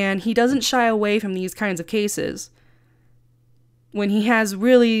 And he doesn't shy away from these kinds of cases when he has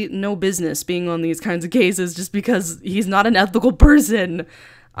really no business being on these kinds of cases just because he's not an ethical person.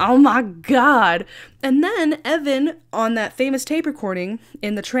 Oh my God. And then Evan, on that famous tape recording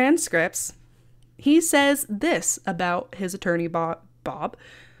in the transcripts, he says this about his attorney, Bobby?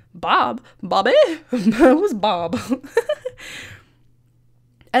 Who's Bob?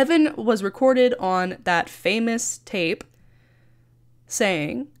 Evan was recorded on that famous tape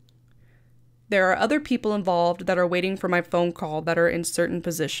saying, "There are other people involved that are waiting for my phone call that are in certain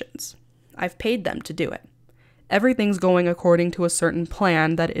positions. I've paid them to do it. Everything's going according to a certain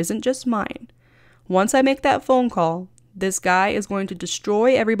plan that isn't just mine. Once I make that phone call, this guy is going to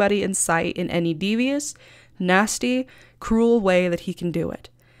destroy everybody in sight in any devious, nasty, cruel way that he can do it.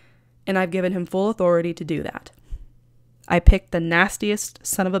 And I've given him full authority to do that. I picked the nastiest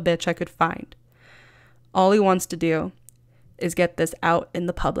son of a bitch I could find. All he wants to do is get this out in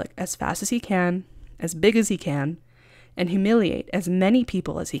the public as fast as he can, as big as he can, and humiliate as many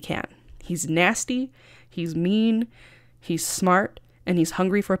people as he can. He's nasty, he's mean, he's smart, and he's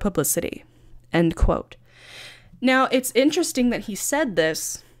hungry for publicity." End quote. Now, it's interesting that he said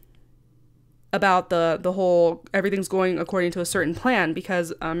this about the whole everything's going according to a certain plan,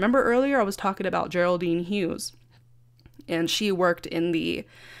 because remember earlier I was talking about Geraldine Hughes, and she worked in the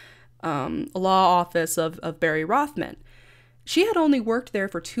law office of Barry Rothman. She had only worked there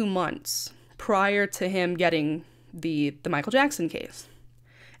for 2 months prior to him getting the Michael Jackson case.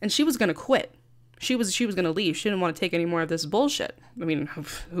 And she was going to quit. She was going to leave. She didn't want to take any more of this bullshit. I mean,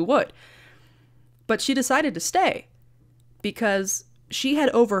 who would? But she decided to stay because she had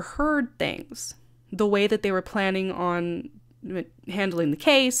overheard things, the way that they were planning on handling the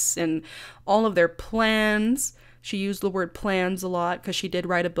case and all of their plans. She used the word plans a lot because she did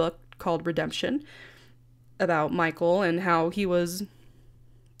write a book called Redemption about Michael and how he was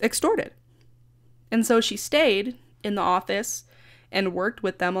extorted. And so she stayed in the office and worked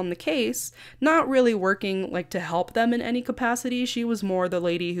with them on the case, not really working like to help them in any capacity. She was more the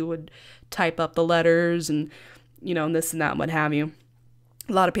lady who would type up the letters and, you know, this and that, what have you.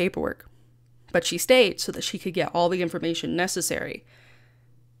 A lot of paperwork. But she stayed so that she could get all the information necessary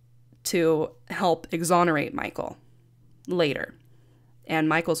to help exonerate Michael later. And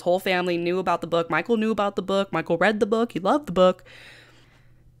Michael's whole family knew about the book. Michael knew about the book. Michael read the book. He loved the book.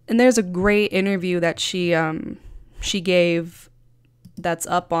 And there's a great interview that she gave that's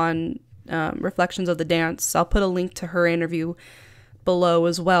up on Reflections of the Dance. I'll put a link to her interview below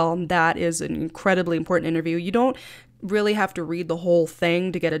as well. That is an incredibly important interview. You don't really have to read the whole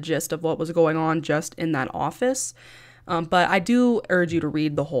thing to get a gist of what was going on just in that office. But I do urge you to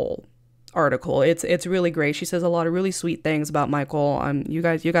read the whole article. It's really great. She says a lot of really sweet things about Michael. You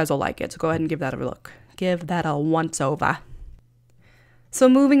guys will like it. So go ahead and give that a look. Give that a once over. So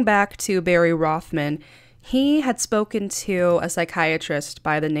moving back to Barry Rothman, he had spoken to a psychiatrist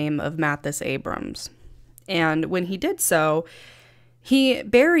by the name of Mathis Abrams. And when he did so,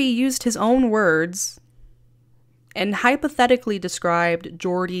 Barry used his own words and hypothetically described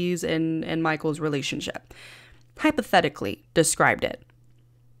Jordy's and Michael's relationship. Hypothetically described it.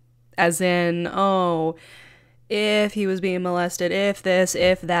 As in, oh, if he was being molested, if this,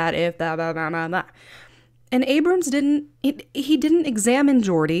 if that, blah, blah, blah, blah. And Abrams didn't examine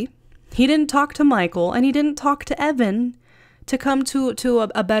Jordy. He didn't talk to Michael, and he didn't talk to Evan to come to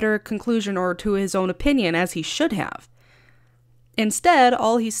a better conclusion or to his own opinion, as he should have. Instead,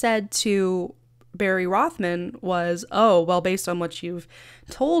 all he said to Barry Rothman was, oh, well, based on what you've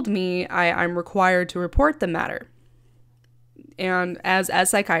told me, I'm required to report the matter. And as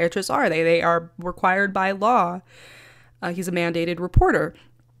psychiatrists are, they are required by law. He's a mandated reporter.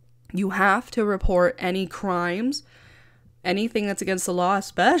 You have to report any crimes, anything that's against the law,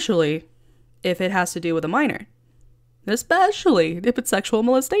 especially if it has to do with a minor. Especially if it's sexual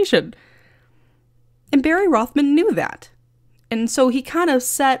molestation. And Barry Rothman knew that. And so he kind of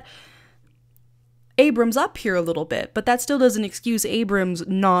set Abrams up here a little bit, but that still doesn't excuse Abrams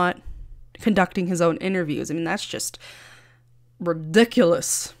not conducting his own interviews. I mean, that's just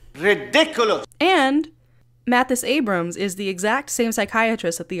ridiculous. Ridiculous! And Mathis Abrams is the exact same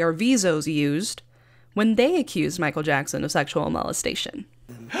psychiatrist that the Arvizos used when they accused Michael Jackson of sexual molestation.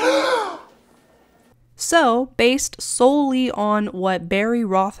 So, based solely on what Barry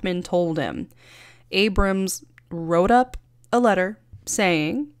Rothman told him, Abrams wrote up a letter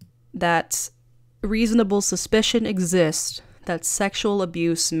saying that reasonable suspicion exists that sexual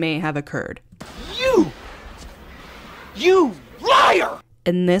abuse may have occurred. You liar!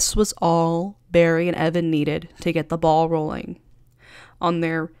 And this was all Barry and Evan needed to get the ball rolling on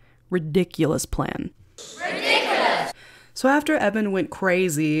their ridiculous plan. Ridiculous! So after Evan went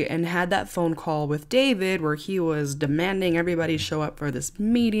crazy and had that phone call with David where he was demanding everybody show up for this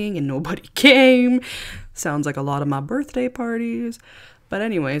meeting and nobody came, sounds like a lot of my birthday parties. But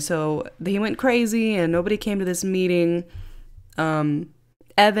anyway, so he went crazy and nobody came to this meeting. Evan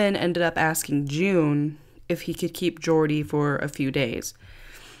ended up asking June if he could keep Jordy for a few days.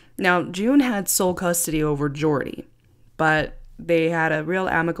 Now, June had sole custody over Jordy, but they had a real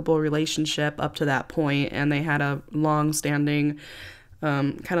amicable relationship up to that point, and they had a long-standing,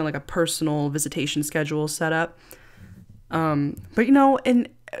 kind of like a personal visitation schedule set up. But, you know, and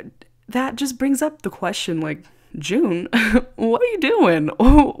that just brings up the question, like, June, what are you doing?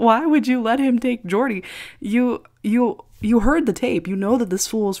 Why would you let him take Jordy? You heard the tape. You know that this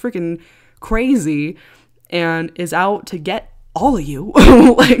fool is freaking crazy and is out to get all of you.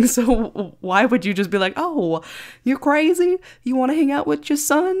 Like, so why would you just be like, oh, you're crazy? You want to hang out with your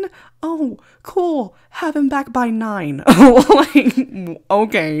son? Oh, cool. Have him back by 9. Like,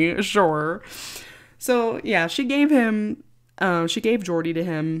 okay, sure. So, yeah, she gave Jordy to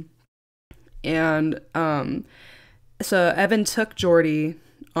him. And so Evan took Jordy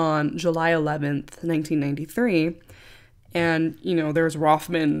on July 11th, 1993. And, you know, there's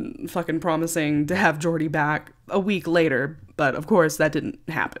Rothman fucking promising to have Jordy back a week later. But, of course, that didn't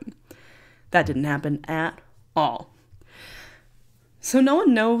happen. That didn't happen at all. So no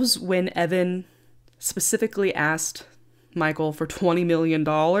one knows when Evan specifically asked Michael for $20 million.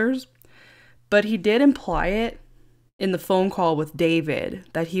 But he did imply it in the phone call with David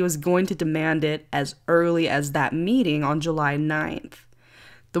that he was going to demand it as early as that meeting on July 9th.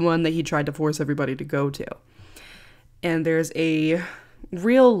 The one that he tried to force everybody to go to. And there's a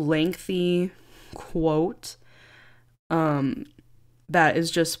real lengthy quote that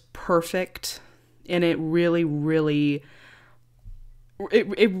is just perfect, and it really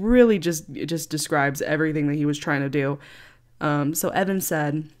just describes everything that he was trying to do. So Evan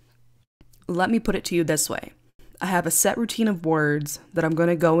said, "Let me put it to you this way. I have a set routine of words that I'm going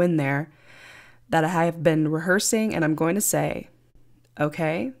to go in there that I have been rehearsing and I'm going to say,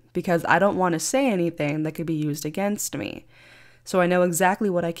 okay? Because I don't want to say anything that could be used against me. So I know exactly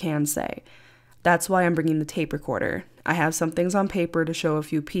what I can say. That's why I'm bringing the tape recorder. I have some things on paper to show a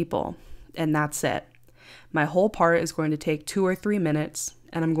few people, and that's it. My whole part is going to take 2 or 3 minutes,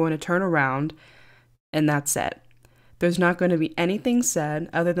 and I'm going to turn around, and that's it. There's not going to be anything said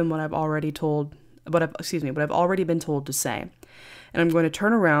other than what I've already been told to say. And I'm going to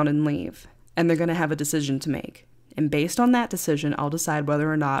turn around and leave, and they're going to have a decision to make. And based on that decision, I'll decide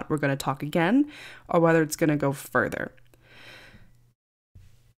whether or not we're going to talk again or whether it's going to go further."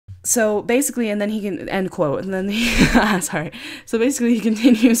 So basically, and then he can end quote, and then So basically, he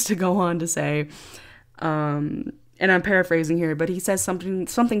continues to go on to say, and I'm paraphrasing here, but he says something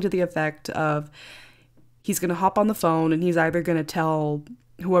to the effect of, he's gonna hop on the phone and he's either gonna tell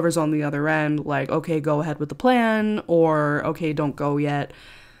whoever's on the other end, like, okay, go ahead with the plan, or okay, don't go yet.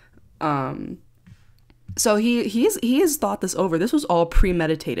 So he has thought this over. This was all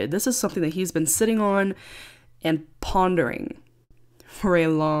premeditated. This is something that he's been sitting on and pondering for a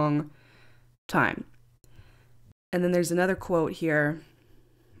long time. And then there's another quote here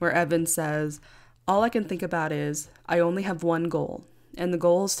where Evan says, "All I can think about is I only have one goal, and the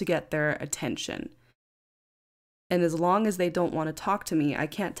goal is to get their attention. And as long as they don't want to talk to me, I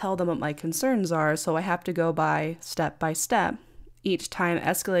can't tell them what my concerns are, so I have to go by step, each time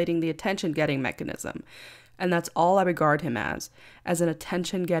escalating the attention-getting mechanism. And that's all I regard him as an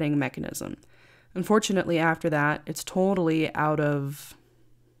attention-getting mechanism. Unfortunately, after that, it's totally out of..."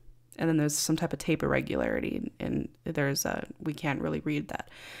 And then there's some type of tape irregularity, and we can't really read that.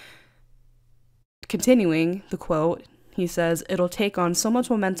 Continuing the quote, he says, "It'll take on so much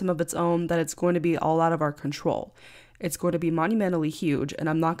momentum of its own that it's going to be all out of our control. It's going to be monumentally huge, and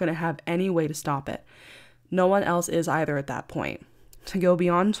I'm not going to have any way to stop it. No one else is either at that point. To go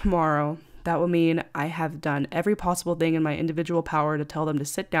beyond tomorrow, that will mean I have done every possible thing in my individual power to tell them to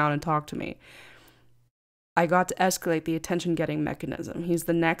sit down and talk to me. I got to escalate the attention-getting mechanism. He's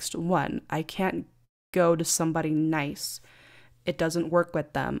the next one. I can't go to somebody nice. It doesn't work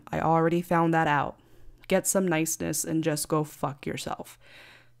with them. I already found that out. Get some niceness and just go fuck yourself."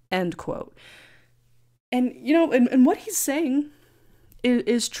 End quote. And, and what he's saying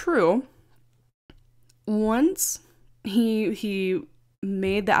is true. Once he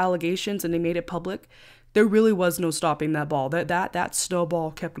made the allegations and they made it public, there really was no stopping that ball. That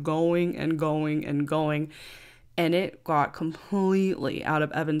snowball kept going and going and going, and it got completely out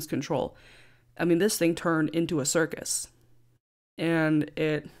of Evan's control. I mean, this thing turned into a circus, and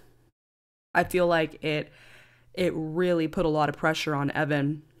I feel like it really put a lot of pressure on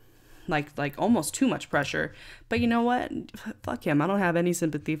Evan, like almost too much pressure. But you know what? Fuck him. I don't have any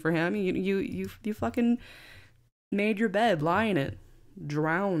sympathy for him. You fucking made your bed, lie in it,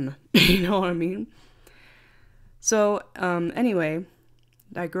 drown. You know what I mean? So, anyway,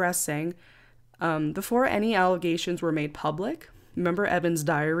 digressing, before any allegations were made public, remember Evan's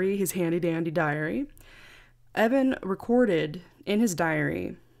diary, his handy-dandy diary? Evan recorded in his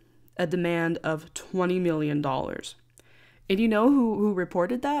diary a demand of $20 million. And you know who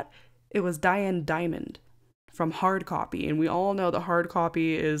reported that? It was Diane Diamond from Hard Copy. And we all know that Hard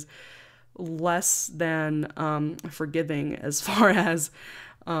Copy is less than forgiving as far as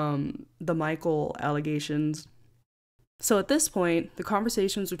the Michael allegations. So at this point, the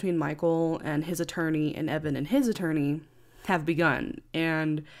conversations between Michael and his attorney and Evan and his attorney have begun,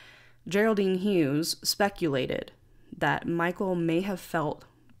 and Geraldine Hughes speculated that Michael may have felt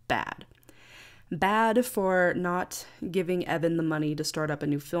bad for not giving Evan the money to start up a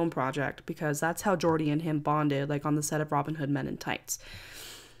new film project, because that's how Jordy and him bonded, like on the set of Robin Hood Men in Tights.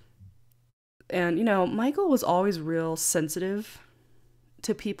 And, Michael was always real sensitive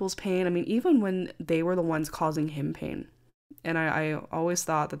to people's pain. I mean, even when they were the ones causing him pain. And I always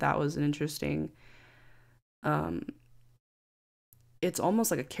thought that was an interesting, it's almost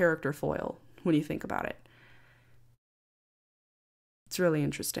like a character foil when you think about it. It's really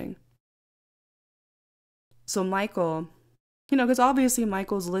interesting. So Michael, because obviously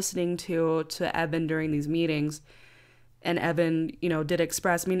Michael's listening to Evan during these meetings, and Evan, did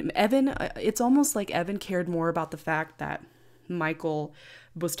express, Evan, it's almost like Evan cared more about the fact that Michael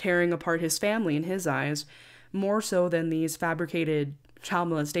was tearing apart his family in his eyes, more so than these fabricated child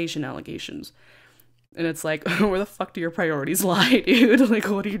molestation allegations. And it's like, where the fuck do your priorities lie, dude? Like,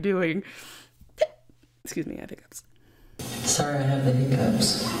 what are you doing? Excuse me, I think that's... Sorry, I have the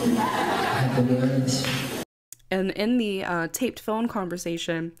hiccups. I have to be honest. And in the taped phone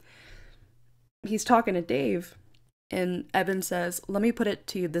conversation, he's talking to Dave, and Evan says, "Let me put it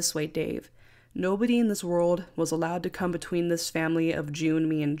to you this way, Dave. Nobody in this world was allowed to come between this family of June,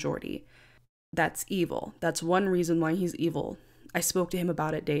 me, and Jordy. That's evil. That's one reason why he's evil. I spoke to him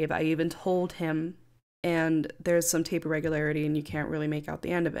about it, Dave. I even told him, and there's some tape irregularity, and you can't really make out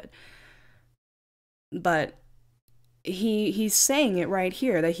the end of it. But he's saying it right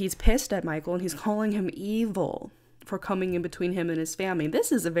here, that he's pissed at Michael, and he's calling him evil for coming in between him and his family.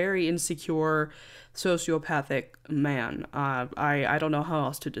 This is a very insecure, sociopathic man. I don't know how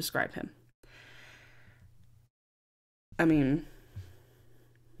else to describe him. I mean,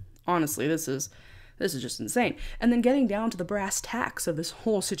 honestly, this is just insane. And then getting down to the brass tacks of this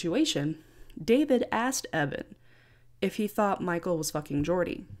whole situation, David asked Evan if he thought Michael was fucking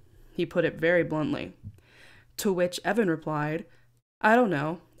Jordy. He put it very bluntly. To which Evan replied, "I don't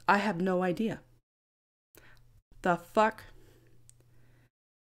know. I have no idea." The fuck?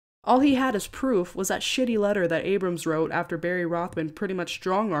 All he had as proof was that shitty letter that Abrams wrote after Barry Rothman pretty much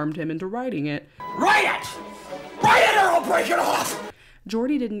strong-armed him into writing it. Write it! Write it or I'll break it off!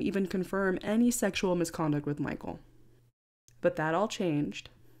 Jordy didn't even confirm any sexual misconduct with Michael. But that all changed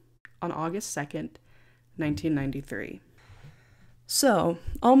on August 2nd, 1993. So,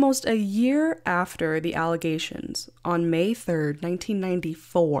 almost a year after the allegations, on May 3rd,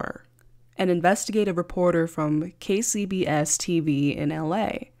 1994, an investigative reporter from KCBS TV in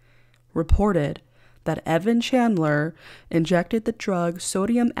LA reported that Evan Chandler injected the drug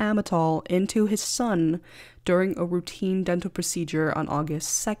sodium Amytal into his son during a routine dental procedure on August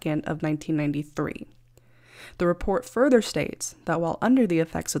 2nd of 1993. The report further states that while under the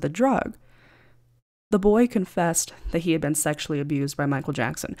effects of the drug, the boy confessed that he had been sexually abused by Michael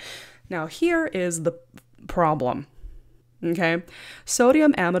Jackson. Now, here is the problem, okay?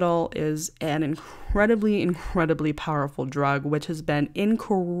 Sodium Amytal is an incredibly powerful drug, which has been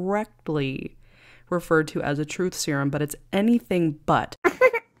incorrectly referred to as a truth serum, but it's anything but.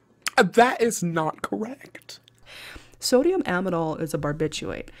 That is not correct. Sodium Amytal is a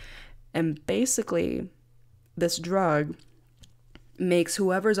barbiturate, and basically, this drug makes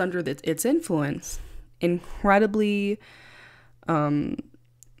whoever's under its influence incredibly,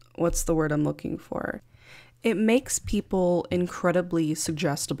 what's the word I'm looking for? It makes people incredibly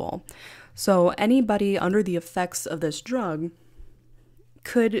suggestible. So anybody under the effects of this drug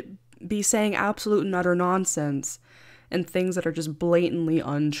could be saying absolute and utter nonsense and things that are just blatantly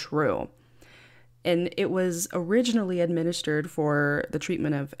untrue. And it was originally administered for the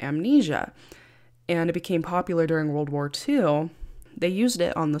treatment of amnesia, and it became popular during World War II. They used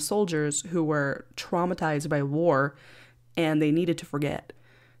it on the soldiers who were traumatized by war and they needed to forget.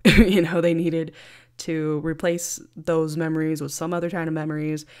 They needed to replace those memories with some other kind of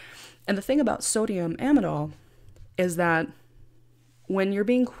memories. And the thing about sodium Amytal is that when you're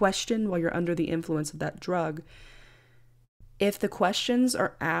being questioned while you're under the influence of that drug, if the questions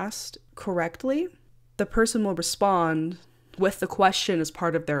are asked correctly, the person will respond with the question as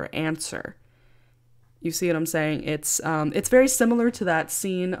part of their answer. You see what I'm saying? It's very similar to that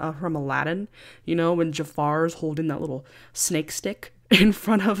scene from Aladdin, when Jafar's holding that little snake stick in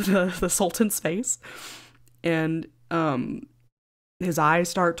front of the Sultan's face, and his eyes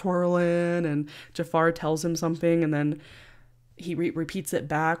start twirling, and Jafar tells him something, and then he repeats it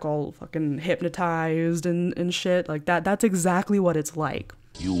back, all fucking hypnotized and shit like that. That's exactly what it's like.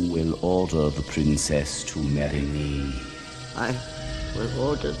 You will order the princess to marry me. I will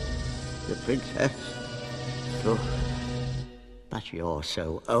order the princess. But you're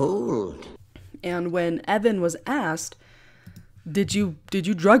so old. And when Evan was asked, did you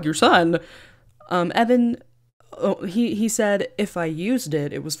drug your son? Evan, he said, if I used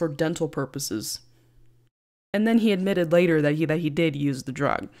it, it was for dental purposes. And then he admitted later that he did use the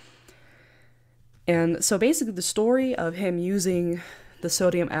drug. And so basically the story of him using the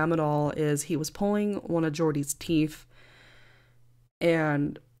sodium Amytal is he was pulling one of Jordy's teeth,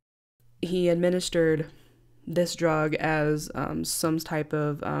 and he administered this drug as some type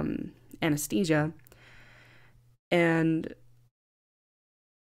of anesthesia. And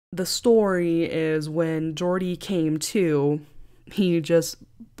the story is when Jordy came to, he just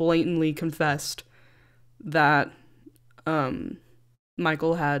blatantly confessed that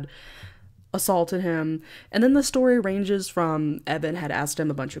Michael had assaulted him. And then the story ranges from Evan had asked him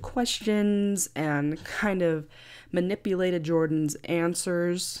a bunch of questions and kind of manipulated Jordan's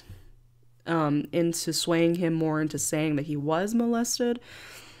answers into swaying him more into saying that he was molested.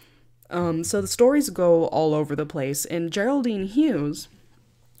 So the stories go all over the place. And Geraldine Hughes,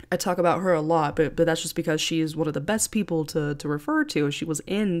 I talk about her a lot, but that's just because she is one of the best people to refer to. She was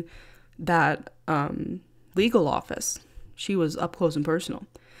in that legal office. She was up close and personal.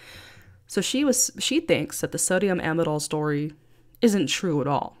 So she thinks that the sodium amytal story isn't true at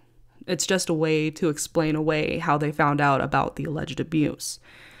all. It's just a way to explain away how they found out about the alleged abuse.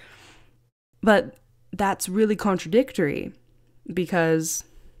 But that's really contradictory because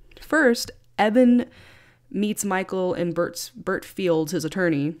first, Evan meets Michael and Bert Fields, his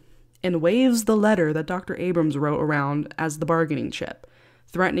attorney, and waves the letter that Dr. Abrams wrote around as the bargaining chip,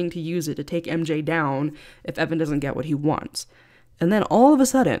 threatening to use it to take MJ down if Evan doesn't get what he wants. And then all of a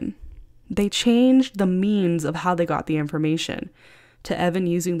sudden, they changed the means of how they got the information to Evan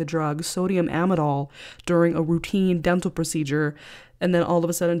using the drug sodium amytal during a routine dental procedure, and then all of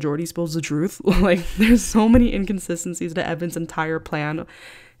a sudden Jordy spills the truth. Like, there's so many inconsistencies to Evan's entire plan,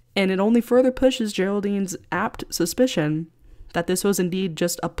 and it only further pushes Geraldine's apt suspicion that this was indeed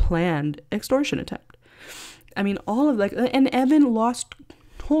just a planned extortion attempt. I mean, and Evan lost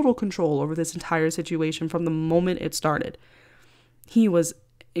total control over this entire situation from the moment it started. He was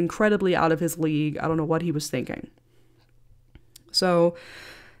incredibly out of his league. I don't know what he was thinking. So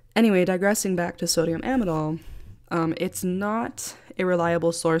anyway, digressing back to sodium amytal, it's not a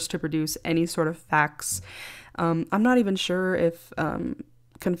reliable source to produce any sort of facts. I'm not even sure if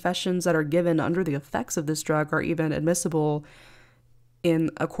confessions that are given under the effects of this drug are even admissible in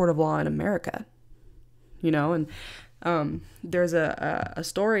a court of law in America. You know, and there's a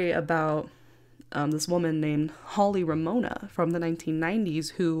story about this woman named Holly Ramona from the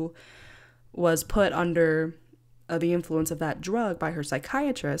 1990s who was put under the influence of that drug by her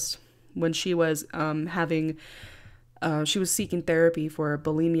psychiatrist when she was she was seeking therapy for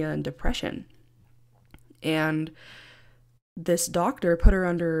bulimia and depression. And this doctor put her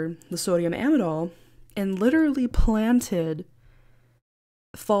under the sodium amytal and literally planted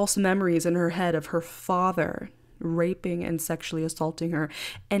false memories in her head of her father raping and sexually assaulting her,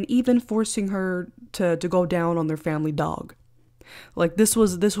 and even forcing her to go down on their family dog. Like, this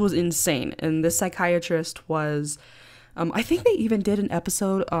was insane. And this psychiatrist was, I think they even did an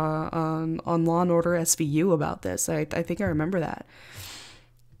episode on Law and Order SVU about this. I think I remember that.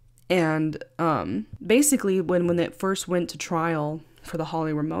 And basically, when it first went to trial for the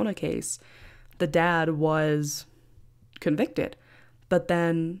Holly Ramona case, the dad was convicted. But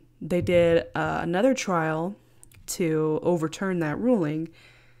then they did another trial to overturn that ruling,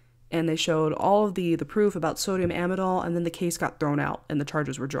 and they showed all of the proof about sodium amytal, and then the case got thrown out and the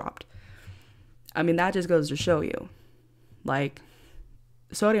charges were dropped. I mean, that just goes to show you, like,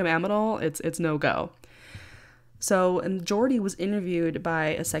 sodium amytal, it's no go. So, and Jordy was interviewed by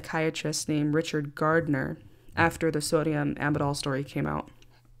a psychiatrist named Richard Gardner after the sodium amytal story came out,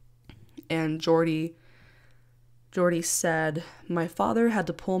 and Jordy said, "My father had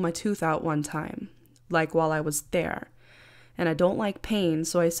to pull my tooth out one time, like while I was there, and I don't like pain,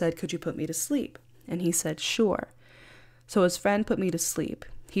 so I said, 'Could you put me to sleep?' And he said, 'Sure.' So his friend put me to sleep.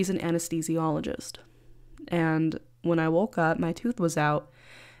 He's an anesthesiologist. And when I woke up, my tooth was out,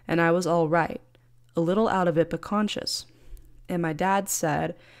 and I was all right, a little out of it, but conscious. And my dad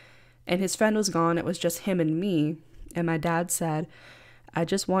said, and his friend was gone, it was just him and me, and my dad said, 'I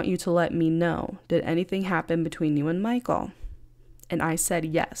just want you to let me know, did anything happen between you and Michael?' And I said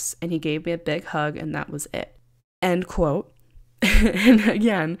yes, and he gave me a big hug, and that was it." End quote. And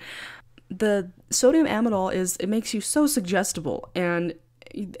again, the sodium amytal it makes you so suggestible, and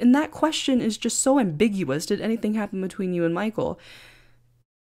that question is just so ambiguous. Did anything happen between you and Michael?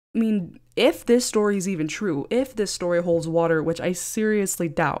 I mean, if this story is even true, if this story holds water, which I seriously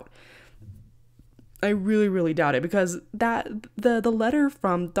doubt, I really, really doubt it, because the letter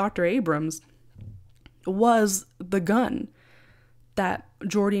from Dr. Abrams was the gun that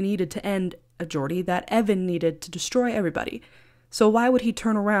Jordy needed to end that Evan needed to destroy everybody. So why would he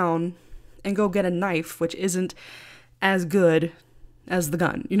turn around and go get a knife, which isn't as good as the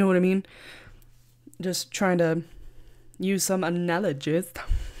gun? You know what I mean? Just trying to use some analogies.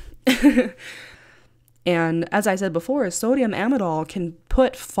 And as I said before, sodium amytal can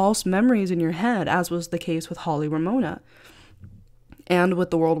put false memories in your head, as was the case with Holly Ramona and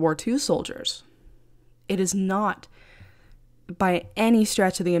with the World War II soldiers. It is not, by any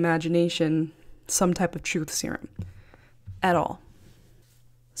stretch of the imagination, some type of truth serum at all.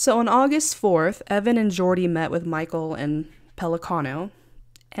 So on August 4th, Evan and Jordy met with Michael and Pelicano,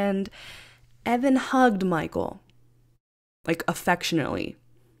 and Evan hugged Michael, like, affectionately,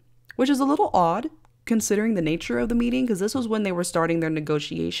 which is a little odd considering the nature of the meeting, because this was when they were starting their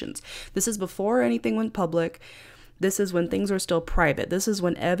negotiations. This is before anything went public. This is when things are still private. This is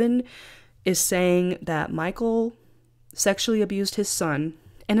when Evan is saying that Michael sexually abused his son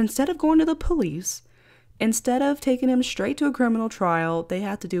And instead of going to the police, instead of taking him straight to a criminal trial,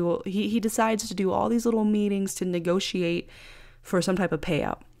 he decides to do all these little meetings to negotiate for some type of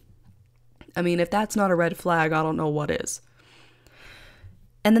payout. I mean, if that's not a red flag, I don't know what is.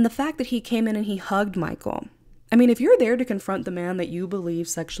 And then the fact that he came in and he hugged Michael. I mean, if you're there to confront the man that you believe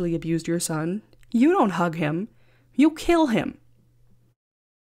sexually abused your son, you don't hug him. You kill him.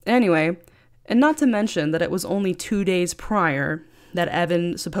 Anyway, and not to mention that it was only 2 days prior that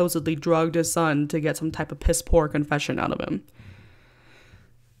Evan supposedly drugged his son to get some type of piss-poor confession out of him.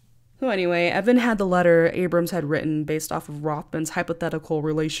 So anyway, Evan had the letter Abrams had written based off of Rothman's hypothetical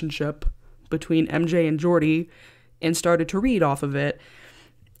relationship between MJ and Jordy and started to read off of it.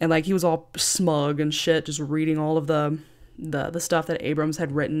 And like he was all smug and shit, just reading all of the stuff that Abrams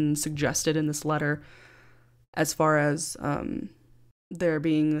had written, suggested in this letter, as far as there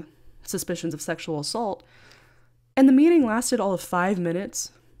being suspicions of sexual assault. And the meeting lasted all of 5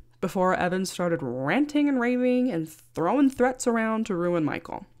 minutes before Evan started ranting and raving and throwing threats around to ruin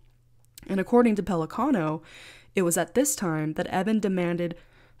Michael. And according to Pelicano, it was at this time that Evan demanded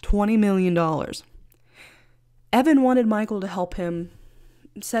 $20 million. Evan wanted Michael to help him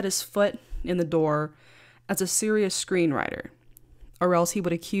set his foot in the door as a serious screenwriter, or else he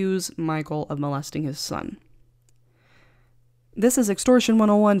would accuse Michael of molesting his son. This is Extortion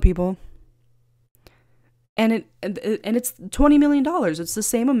 101, people. And it's $20 million. It's the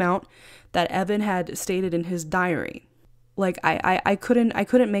same amount that Evan had stated in his diary. Like, I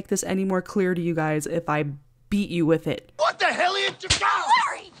couldn't make this any more clear to you guys if I beat you with it. What the hell are you doing?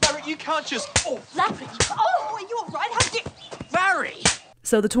 Larry! Larry, you can't just... Oh, Larry! Oh, are you alright? How did... Larry!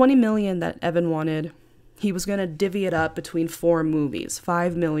 So the $20 million that Evan wanted, he was going to divvy it up between 4 movies,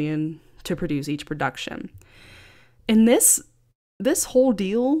 $5 million to produce each production. And this whole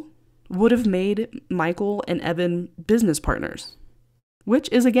deal would have made Michael and Evan business partners, which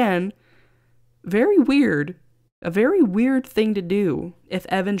is, again, very weird. A very weird thing to do if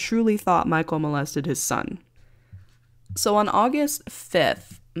Evan truly thought Michael molested his son. So on August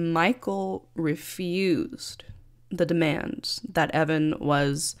 5th, Michael refused the demands that Evan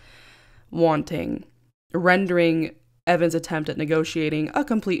was wanting, rendering Evan's attempt at negotiating a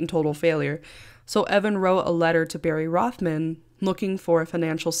complete and total failure. So Evan wrote a letter to Barry Rothman looking for a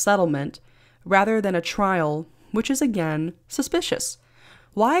financial settlement rather than a trial, which is, again, suspicious.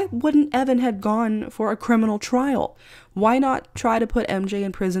 Why wouldn't Evan have gone for a criminal trial? Why not try to put MJ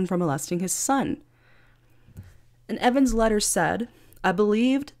in prison for molesting his son? And Evan's letter said, "I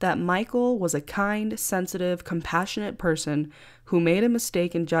believed that Michael was a kind, sensitive, compassionate person who made a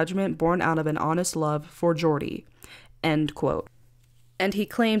mistake in judgment born out of an honest love for Jordy." End quote. And he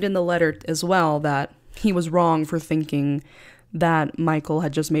claimed in the letter as well that he was wrong for thinking that Michael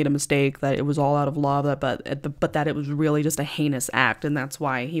had just made a mistake, that it was all out of love, but that it was really just a heinous act, and that's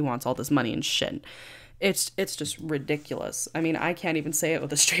why he wants all this money and shit. It's just ridiculous. I mean, I can't even say it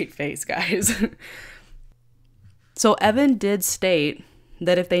with a straight face, guys. So Evan did state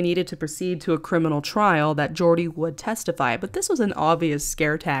that if they needed to proceed to a criminal trial, that Jordy would testify, but this was an obvious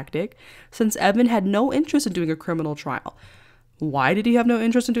scare tactic, since Evan had no interest in doing a criminal trial. Why did he have no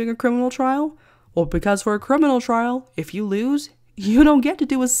interest in doing a criminal trial? Well, because for a criminal trial, if you lose, you don't get to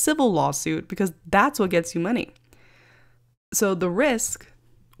do a civil lawsuit because that's what gets you money. So the risk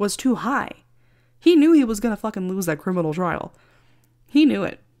was too high. He knew he was going to fucking lose that criminal trial. He knew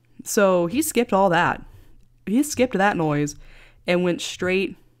it. So he skipped all that. He skipped that noise and went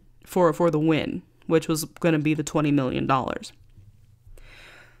straight for the win, which was going to be the $20 million.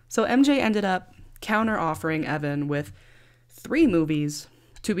 So MJ ended up counter-offering Evan with 3 movies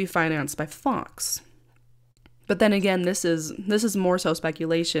to be financed by Fox. But then again, this is more so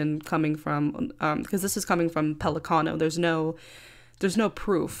speculation coming from because this is coming from Pelicano. There's no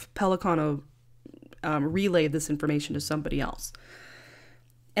proof. Pelicano relayed this information to somebody else.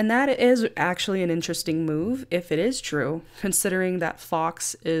 And that is actually an interesting move, if it is true, considering that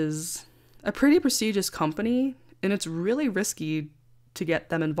Fox is a pretty prestigious company, and it's really risky to get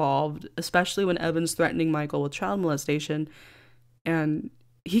them involved, especially when Evan's threatening Michael with child molestation, and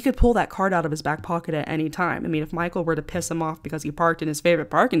he could pull that card out of his back pocket at any time. I mean, if Michael were to piss him off because he parked in his favorite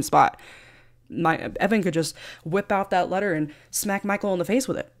parking spot, Evan could just whip out that letter and smack Michael in the face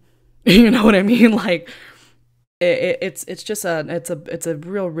with it. You know what I mean? Like, it's a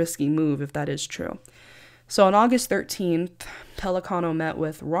real risky move if that is true. So on August 13th, Pelicano met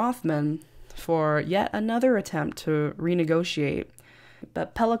with Rothman for yet another attempt to renegotiate,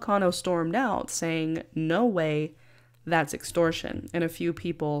 but Pelicano stormed out saying, "No way, that's extortion," and a few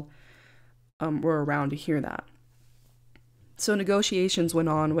people were around to hear that. So negotiations went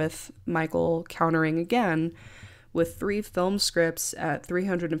on with Michael countering again, with 3 film scripts at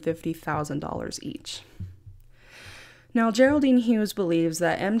 $350,000 each. Now, Geraldine Hughes believes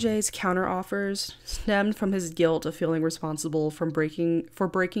that MJ's counteroffers stemmed from his guilt of feeling responsible for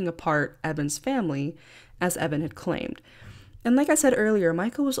breaking apart Evan's family, as Evan had claimed. And like I said earlier,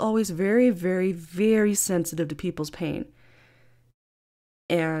 Michael was always very, very, very sensitive to people's pain.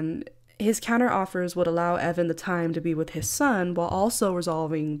 And his counteroffers would allow Evan the time to be with his son while also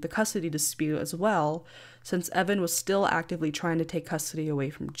resolving the custody dispute as well, since Evan was still actively trying to take custody away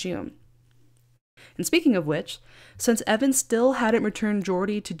from June. And speaking of which, since Evan still hadn't returned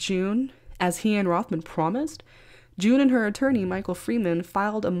Jordy to June, as he and Rothman promised, June and her attorney, Michael Freeman,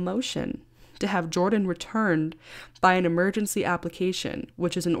 filed a motion to have Jordan returned by an emergency application,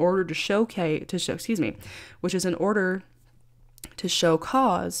 which is in order to show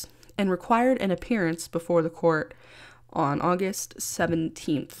cause, and required an appearance before the court on August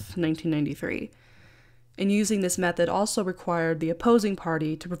 17th, 1993. And using this method also required the opposing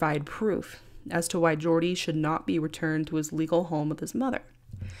party to provide proof as to why Jordy should not be returned to his legal home with his mother.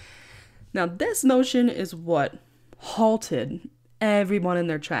 Now, this motion is what halted everyone in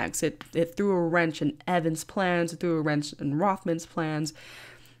their tracks. It threw a wrench in Evan's plans, it threw a wrench in Rothman's plans,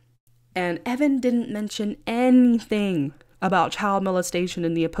 and Evan didn't mention anything about child molestation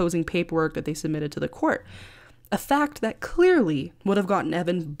in the opposing paperwork that they submitted to the court, a fact that clearly would have gotten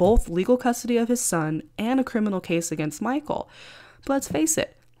Evan both legal custody of his son and a criminal case against Michael. But let's face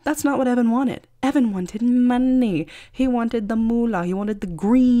it, that's not what Evan wanted. Evan wanted money. He wanted the moolah. He wanted the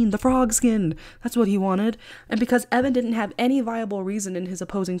green, the frog skin. That's what he wanted. And because Evan didn't have any viable reason in his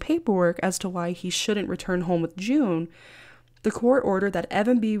opposing paperwork as to why he shouldn't return home with June, the court ordered that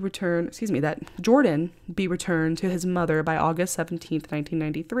Jordan be returned to his mother by August 17th,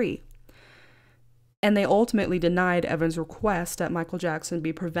 1993. And they ultimately denied Evan's request that Michael Jackson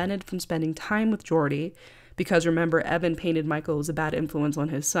be prevented from spending time with Jordy, because remember, Evan painted Michael as a bad influence on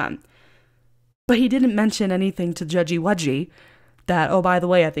his son. But he didn't mention anything to Judgy Wudgy that, oh, by the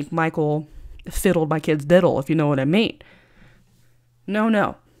way, I think Michael fiddled my kid's diddle, if you know what I mean.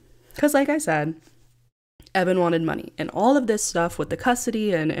 No. Because like I said, Evan wanted money. And all of this stuff with the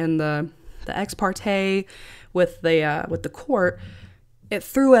custody and the ex parte with the court, it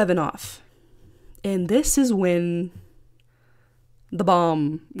threw Evan off. And this is when the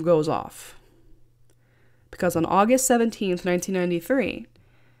bomb goes off. Because on August 17th, 1993,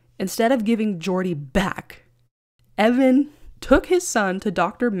 instead of giving Jordy back, Evan took his son to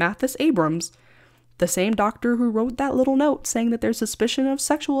Dr. Mathis Abrams, the same doctor who wrote that little note saying that there's suspicion of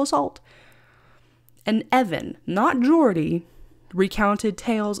sexual assault. And Evan, not Jordy, recounted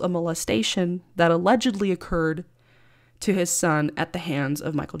tales of molestation that allegedly occurred to his son at the hands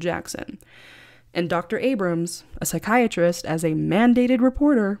of Michael Jackson. And Dr. Abrams, a psychiatrist, as a mandated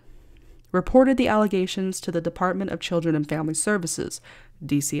reporter, reported the allegations to the Department of Children and Family Services,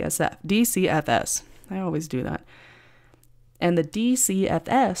 DCFS. I always do that. And the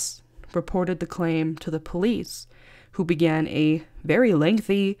DCFS reported the claim to the police, who began a very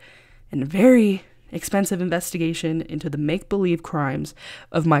lengthy and very expensive investigation into the make-believe crimes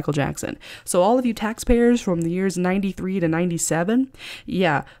of Michael Jackson. So all of you taxpayers from the years 93 to 97,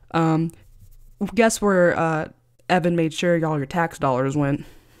 guess where Evan made sure all your tax dollars went.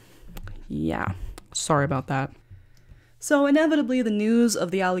 Yeah, sorry about that. So inevitably, the news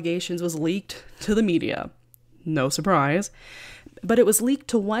of the allegations was leaked to the media. No surprise. But it was leaked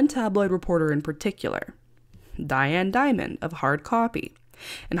to one tabloid reporter in particular, Diane Diamond of Hard Copy.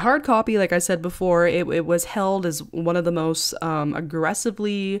 And Hard Copy, like I said before, it was held as one of the most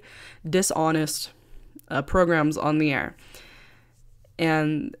aggressively dishonest programs on the air.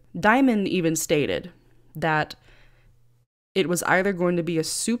 And Diamond even stated that it was either going to be a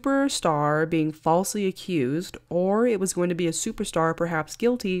superstar being falsely accused, or it was going to be a superstar perhaps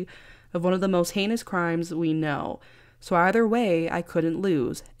guilty of one of the most heinous crimes we know. So either way, I couldn't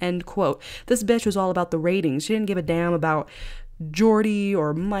lose. End quote. This bitch was all about the ratings. She didn't give a damn about Jordy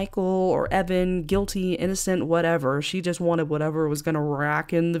or Michael or Evan, guilty, innocent, whatever. She just wanted whatever was going to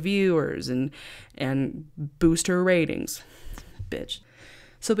rack in the viewers and boost her ratings. Bitch.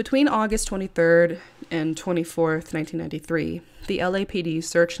 So between August 23rd and 24th, 1993, the LAPD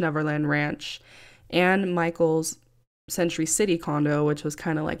searched Neverland Ranch and Michael's Century City condo, which was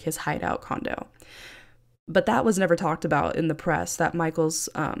kind of like his hideout condo. But that was never talked about in the press, that Michael's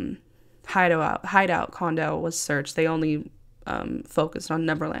hideout condo was searched. They only focused on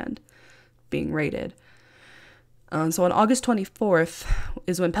Neverland being raided. So on August 24th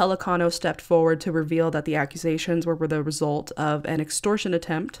is when Pelicano stepped forward to reveal that the accusations were the result of an extortion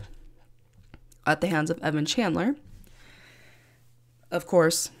attempt at the hands of Evan Chandler. Of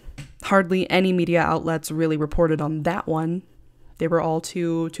course, Hardly any media outlets really reported on that one. They were all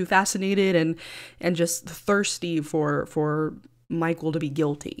too fascinated and just thirsty for Michael to be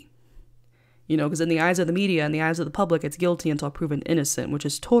guilty. You know, because in the eyes of the media, in the eyes of the public, it's guilty until proven innocent, which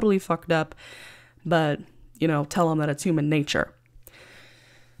is totally fucked up. But, you know, tell them that it's human nature.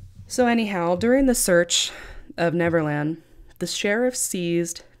 So anyhow, during the search of Neverland, the sheriff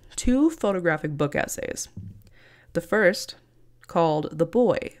seized 2 photographic book essays. The first, called The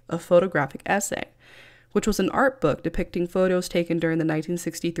Boy, a Photographic Essay, which was an art book depicting photos taken during the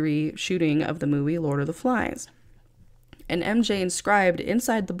 1963 shooting of the movie Lord of the Flies. And MJ inscribed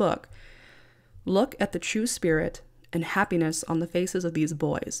inside the book, "Look at the true spirit and happiness on the faces of these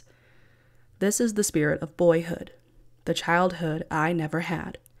boys. This is the spirit of boyhood, the childhood I never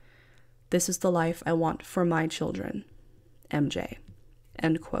had. This is the life I want for my children. MJ."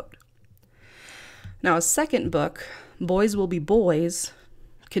 End quote. Now, a second book, Boys Will Be Boys,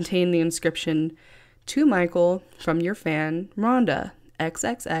 contained the inscription, "To Michael from your fan, Rhonda,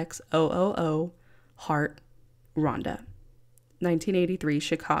 XXXOOO, Heart, Rhonda, 1983,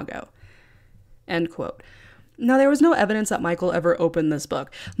 Chicago." End quote. Now, there was no evidence that Michael ever opened this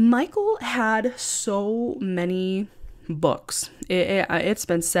book. Michael had so many books. It's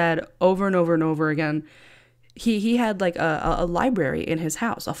been said over and over and over again. He had like a library in his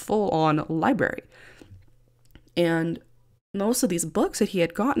house, a full-on library. And most of these books that he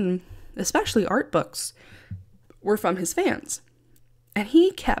had gotten, especially art books, were from his fans. And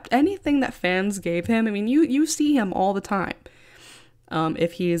he kept anything that fans gave him. I mean, you see him all the time.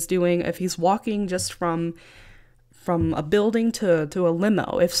 If he's walking just from a building to a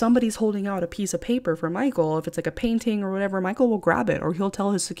limo, if somebody's holding out a piece of paper for Michael, if it's like a painting or whatever, Michael will grab it, or he'll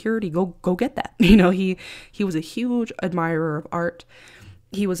tell his security, go get that. You know, he was a huge admirer of art.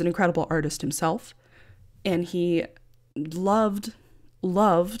 He was an incredible artist himself, and he loved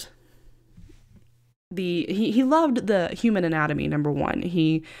the human anatomy, number one.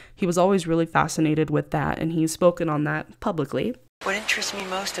 He was always really fascinated with that, and he's spoken on that publicly. What interests me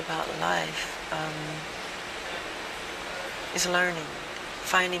most about life is learning,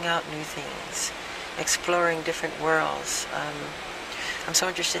 finding out new things, exploring different worlds. I'm so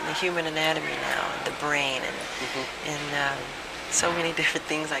interested in the human anatomy now, the brain, and so many different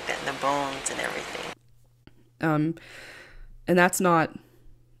things like that, and the bones and everything. And that's not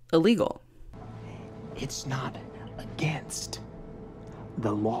illegal. It's not against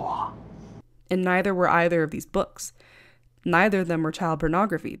the law. And neither were either of these books. Neither of them were child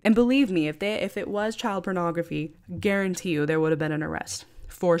pornography. And believe me, if it was child pornography, guarantee you there would have been an arrest.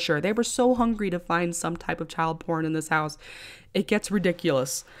 For sure. They were so hungry to find some type of child porn in this house. It gets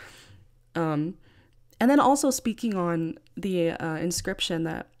ridiculous. And then also speaking on the inscription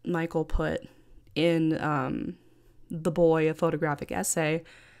that Michael put in The Boy, a Photographic Essay,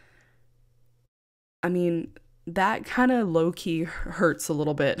 I mean, that kind of low-key hurts a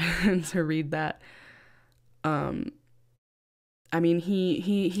little bit to read that. I mean,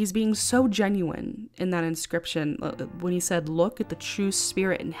 he's being so genuine in that inscription when he said, "Look at the true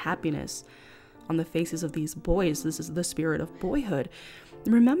spirit and happiness on the faces of these boys. This is the spirit of boyhood."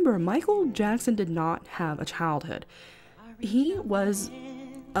 Remember, Michael Jackson did not have a childhood. He was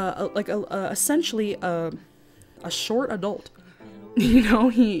essentially a short adult. You know,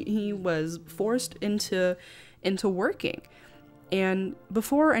 he was forced into working. And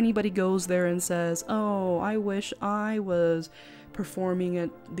before anybody goes there and says, "Oh, I wish I was performing at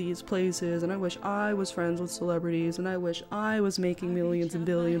these places, and I wish I was friends with celebrities, and I wish I was making millions and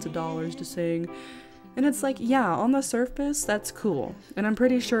billions of dollars to sing," and it's like, yeah, on the surface, that's cool. And I'm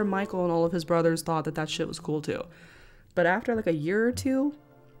pretty sure Michael and all of his brothers thought that shit was cool too. But after like a year or two,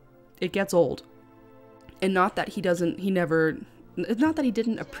 it gets old. And not that he didn't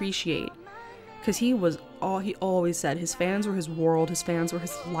appreciate, because he always said his fans were his world, his fans were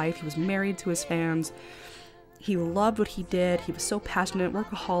his life. He was married to his fans. He loved what he did. He was so passionate,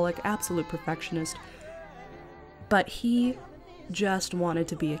 workaholic, absolute perfectionist. But he just wanted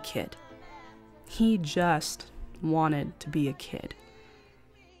to be a kid. He just wanted to be a kid.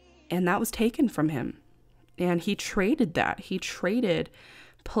 And that was taken from him. And he traded that. He traded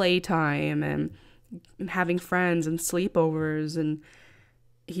playtime and having friends and sleepovers, and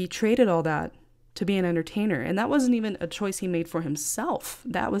he traded all that to be an entertainer. And that wasn't even a choice he made for himself.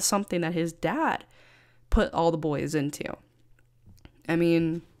 That was something that his dad put all the boys into. I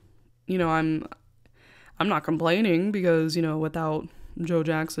mean, you know, I'm not complaining, because, you know, without Joe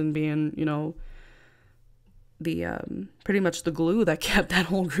Jackson being, you know, the pretty much the glue that kept that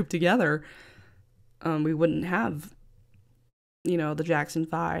whole group together, we wouldn't have you know, the Jackson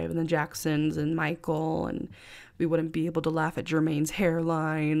 5 and the Jacksons and Michael, and we wouldn't be able to laugh at Jermaine's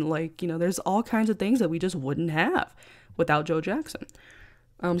hairline. Like, you know, there's all kinds of things that we just wouldn't have without Joe Jackson.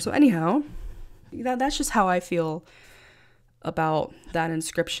 So anyhow, that's just how I feel about that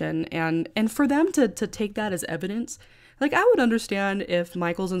inscription. And for them to take that as evidence, like, I would understand if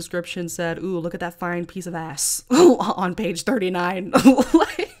Michael's inscription said, "Ooh, look at that fine piece of ass," on page 39.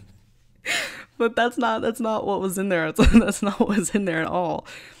 Like, but that's not what was in there. That's not what was in there at all.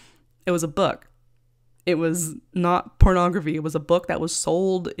 It was a book. It was not pornography. It was a book that was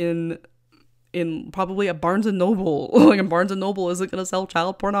sold in probably a Barnes and Noble. Like, a Barnes and Noble isn't going to sell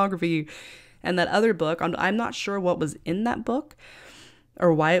child pornography. And that other book, I'm not sure what was in that book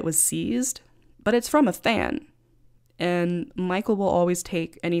or why it was seized, but it's from a fan. And Michael will always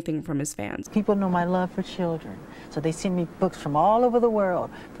take anything from his fans. People know my love for children, so they send me books from all over the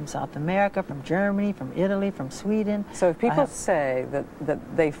world, from South America, from Germany, from Italy, from Sweden. So if people say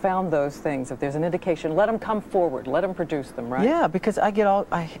that they found those things, if there's an indication, let them come forward, let them produce them, right? Yeah, because I get all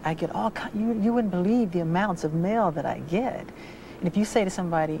you wouldn't believe the amounts of mail that I get. And if you say to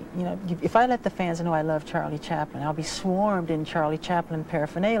somebody, you know, if I let the fans know I love Charlie Chaplin, I'll be swarmed in Charlie Chaplin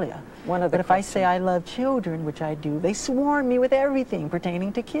paraphernalia. But if I say I love children, which I do, they swarm me with everything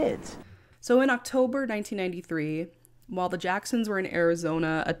pertaining to kids. So in October 1993, while the Jacksons were in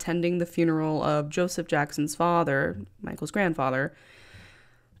Arizona attending the funeral of Joseph Jackson's father, Michael's grandfather,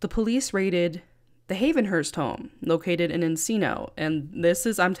 the police raided the Havenhurst home located in Encino. And this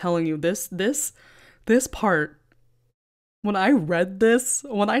is, I'm telling you, this part, when I read this,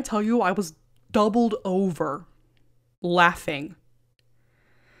 when I tell you I was doubled over laughing.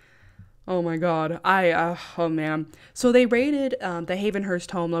 Oh my God. Oh man. So they raided the Havenhurst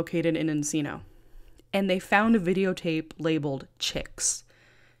home located in Encino, and they found a videotape labeled Chicks.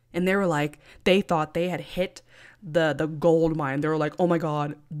 And they were like, they thought they had hit the gold mine. They were like, oh my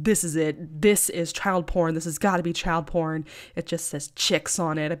God, this is it. This is child porn. This has got to be child porn. It just says chicks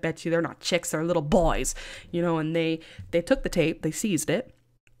on it. I bet you they're not chicks, they're little boys. You know, and they took the tape, they seized it,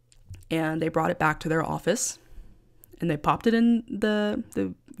 and they brought it back to their office, and they popped it in the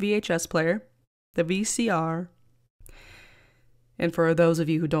VHS player, the VCR. And for those of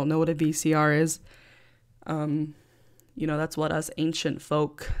you who don't know what a VCR is, you know, that's what us ancient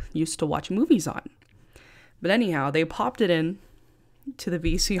folk used to watch movies on. But anyhow, they popped it in to the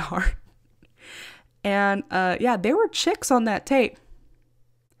VCR. And yeah, there were chicks on that tape.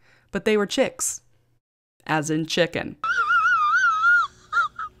 But they were chicks, as in chicken.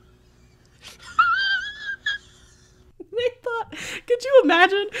 They thought, could you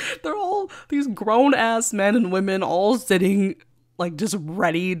imagine? They're all these grown-ass men and women all sitting, like, just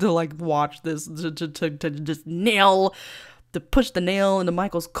ready to, like, watch this, to just push the nail into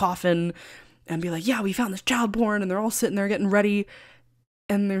Michael's coffin and be like, yeah, we found this child porn, and they're all sitting there getting ready,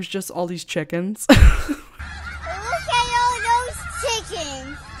 and there's just all these chickens. Look at all those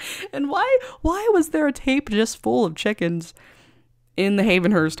chickens. And why was there a tape just full of chickens in the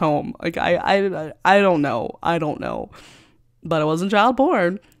Havenhurst home? Like, I don't know. But it wasn't child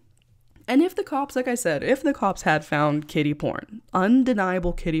porn. And if the cops, like I said, if the cops had found kiddie porn,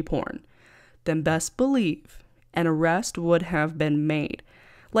 undeniable kiddie porn, then best believe an arrest would have been made.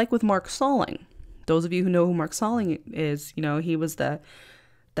 Like with Mark Salling. Those of you who know who Mark Salling is, you know, he was the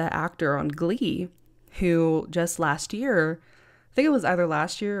actor on Glee who just last year, I think it was either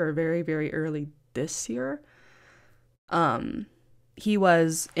last year or very, very early this year, he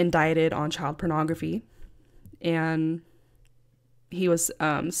was indicted on child pornography, and he was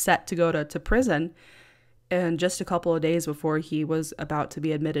set to go to prison. And just a couple of days before he was about to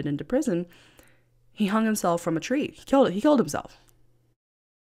be admitted into prison, he hung himself from a tree. He killed himself.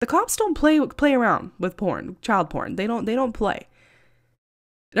 The cops don't play around with porn, child porn. They don't play.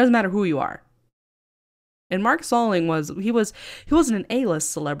 It doesn't matter who you are. And Mark Salling he wasn't an A-list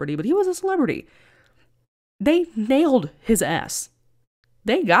celebrity, but he was a celebrity. They nailed his ass.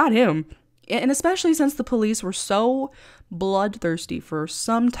 They got him. And especially since the police were so bloodthirsty for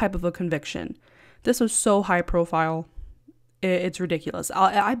some type of a conviction. This was so high profile. It's ridiculous.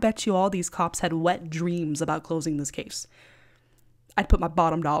 I bet you all these cops had wet dreams about closing this case. I'd put my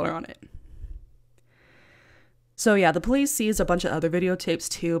bottom dollar on it. So yeah, the police seized a bunch of other videotapes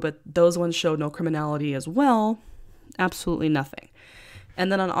too, but those ones showed no criminality as well. Absolutely nothing. And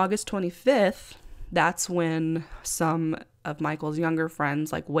then on August 25th, that's when some of Michael's younger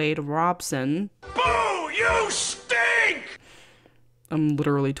friends, like Wade Robson. Boo! You stink! I'm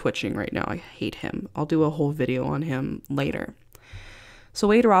literally twitching right now. I hate him. I'll do a whole video on him later. So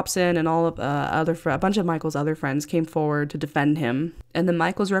Wade Robson and all of a bunch of Michael's other friends came forward to defend him. And then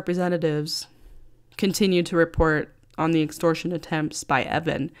Michael's representatives continued to report on the extortion attempts by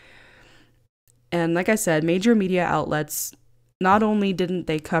Evan. And like I said, major media outlets, not only didn't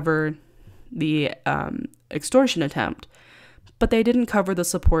they cover the extortion attempt, but they didn't cover the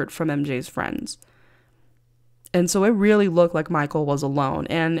support from MJ's friends. And so it really looked like Michael was alone.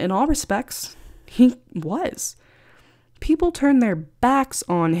 And in all respects, he was. People turned their backs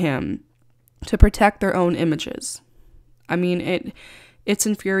on him to protect their own images. I mean, it's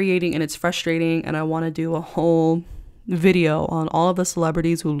infuriating and it's frustrating, and I want to do a whole video on all of the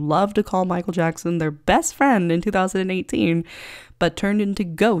celebrities who love to call Michael Jackson their best friend in 2018, but turned into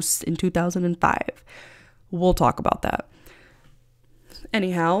ghosts in 2005. We'll talk about that.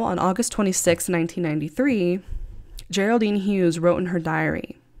 Anyhow, on August 26, 1993, Geraldine Hughes wrote in her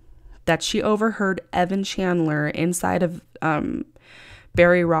diary that she overheard Evan Chandler inside of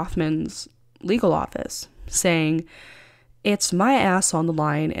Barry Rothman's legal office saying, "It's my ass on the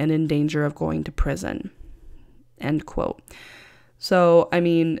line and in danger of going to prison." End quote. So, I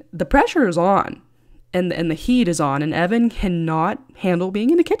mean, the pressure is on and the heat is on, and Evan cannot handle being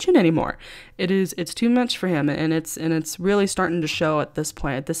in the kitchen anymore. It's too much for him, and it's really starting to show at this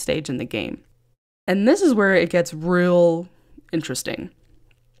point, at this stage in the game. And this is where it gets real interesting.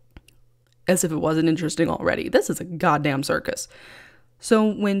 As if it wasn't interesting already. This is a goddamn circus. So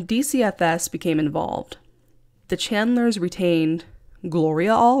when DCFS became involved, the Chandlers retained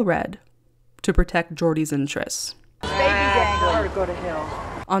Gloria Allred to protect Jordy's interests. Baby dangler. Go to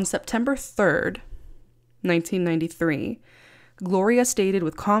hell. On September 3rd, 1993, Gloria stated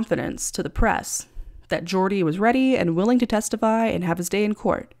with confidence to the press that Jordy was ready and willing to testify and have his day in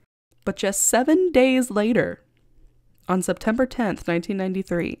court. But just 7 days later, on September 10th,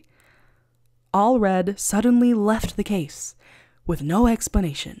 1993, Allred suddenly left the case with no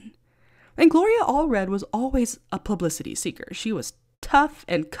explanation. And Gloria Allred was always a publicity seeker. She was tough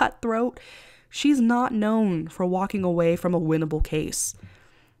and cutthroat. She's not known for walking away from a winnable case.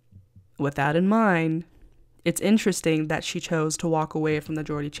 With that in mind, it's interesting that she chose to walk away from the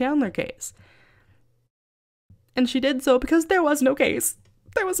Jordy Chandler case. And she did so because there was no case.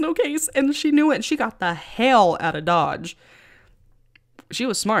 There was no case, and she knew it. She got the hell out of Dodge. She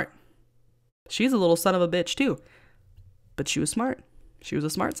was smart. She's a little son of a bitch, too. But she was smart. She was a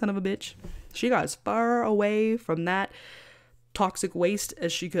smart son of a bitch. She got as far away from that toxic waste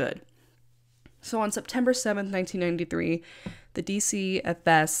as she could. So on September 7th, 1993, the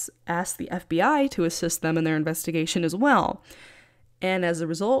DCFS asked the FBI to assist them in their investigation as well. And as a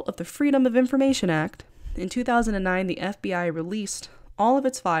result of the Freedom of Information Act, in 2009, the FBI released all of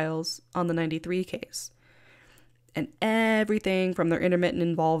its files on the 93 case. And everything from their intermittent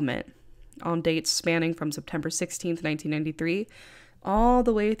involvement on dates spanning from September 16th, 1993, all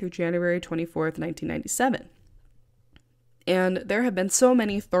the way through January 24th, 1997. And there have been so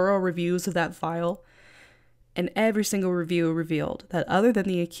many thorough reviews of that file, and every single review revealed that other than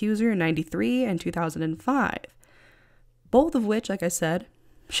the accuser in 93 and 2005, both of which, like I said,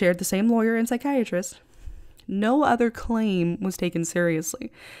 shared the same lawyer and psychiatrist, no other claim was taken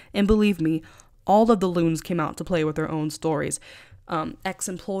seriously. And believe me, all of the loons came out to play with their own stories.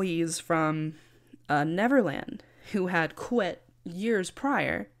 Ex-employees from Neverland who had quit years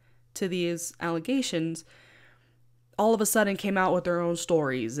prior to these allegations all of a sudden came out with their own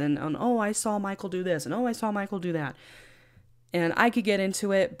stories and oh, I saw Michael do this, and oh, I saw Michael do that. And I could get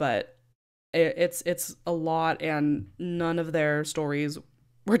into it, but it's a lot, and none of their stories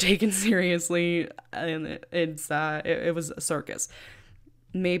were taken seriously, and it was a circus.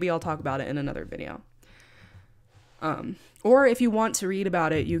 Maybe I'll talk about it in another video. Or if you want to read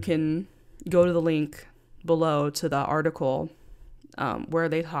about it, you can go to the link below to the article where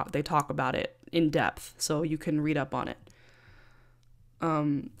they talk about it in depth, so you can read up on it.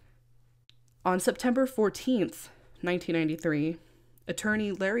 On September 14th, 1993,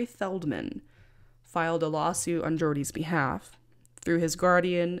 attorney Larry Feldman filed a lawsuit on Jordy's behalf through his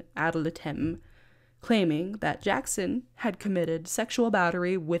guardian, ad litem, claiming that Jackson had committed sexual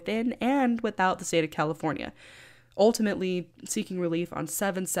battery within and without the state of California, ultimately seeking relief on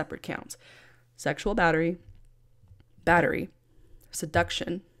 7 separate counts: sexual battery,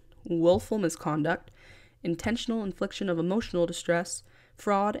 seduction, willful misconduct, intentional infliction of emotional distress,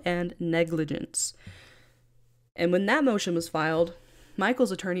 fraud, and negligence. And when that motion was filed,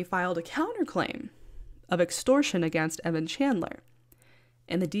 Michael's attorney filed a counterclaim of extortion against Evan Chandler,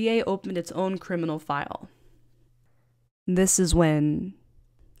 and the DA opened its own criminal file. This is when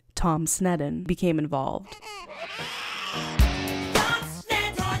Tom Sneddon became involved.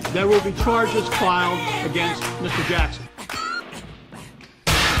 There will be charges filed against Mr. Jackson.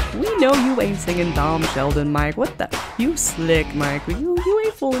 We know you ain't singing Dom Sheldon, Mike. What the? You slick, Mike. You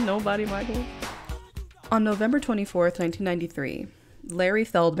ain't fooling nobody, Michael. On November 24th, 1993, Larry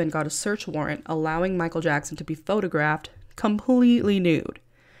Feldman got a search warrant allowing Michael Jackson to be photographed completely nude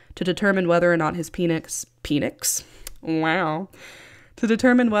to determine whether or not his penis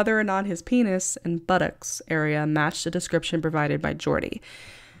and buttocks area matched the description provided by Jordy.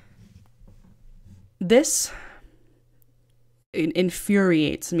 This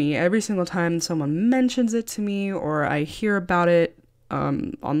infuriates me every single time someone mentions it to me or I hear about it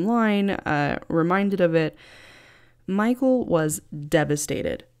online, reminded of it. Michael was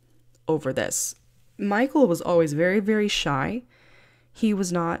devastated over this. Michael was always very, very shy. He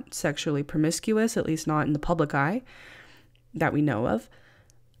was not sexually promiscuous, at least not in the public eye that we know of.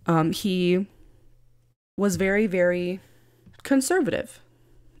 He was very, very conservative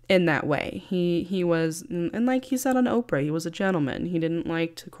in that way. He was, and like he said on Oprah, he was a gentleman. He didn't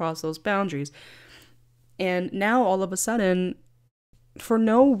like to cross those boundaries. And now all of a sudden, for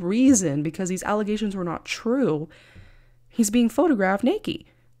no reason, because these allegations were not true, he's being photographed naked.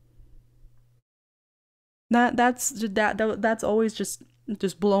 That's always just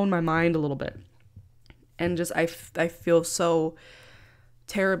blown my mind a little bit. And just I feel so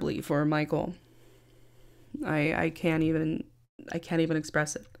terribly for Michael. I can't even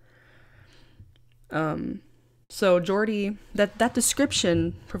express it. So Jordy, that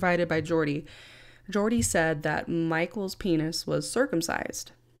description provided by Jordy said that Michael's penis was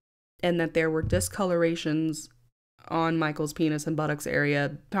circumcised and that there were discolorations on Michael's penis and buttocks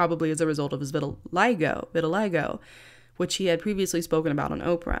area, probably as a result of his vitiligo, which he had previously spoken about on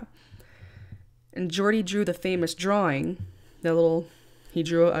Oprah. And Jordy drew the famous drawing, he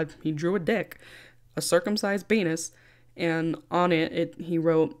drew a dick, a circumcised penis, and on it he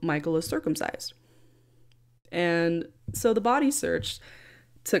wrote, "Michael is circumcised." And so the body search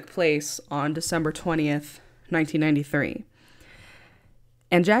took place on December 20th, 1993.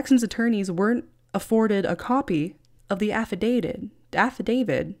 And Jackson's attorneys weren't afforded a copy of the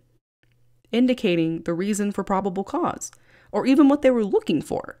affidavit indicating the reason for probable cause, or even what they were looking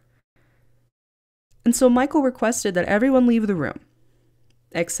for. And so Michael requested that everyone leave the room,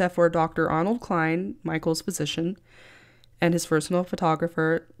 except for Dr. Arnold Klein, Michael's physician, and his personal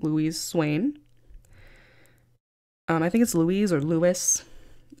photographer, Louise Swain. I think it's Louise or Louis.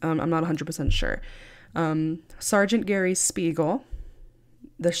 I'm not 100% sure. Sergeant Gary Spiegel,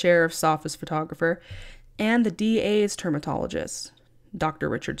 the sheriff's office photographer, and the DA's dermatologist, Dr.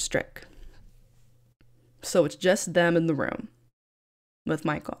 Richard Strick. So it's just them in the room with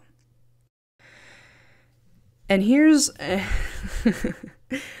Michael. And here's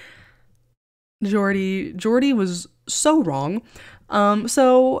Jordy was so wrong.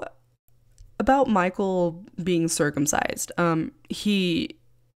 So about Michael being circumcised,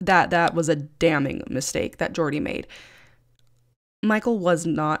 that was a damning mistake that Jordy made. Michael was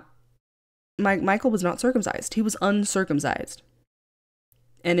not circumcised. He was uncircumcised.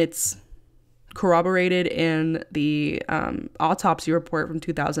 And it's corroborated in the autopsy report from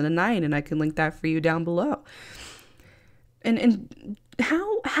 2009, and I can link that for you down below. And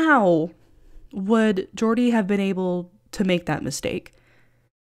how would Jordy have been able to make that mistake?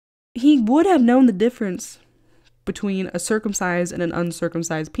 He would have known the difference between a circumcised and an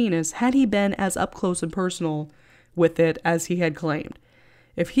uncircumcised penis had he been as up close and personal with it as he had claimed.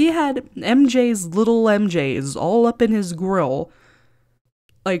 If he had little MJs all up in his grill,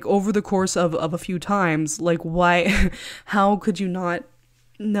 like over the course of a few times, like why, how could you not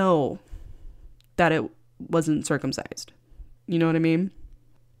know that it wasn't circumcised? You know what I mean?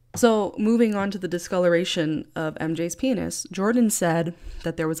 So moving on to the discoloration of MJ's penis, Jordan said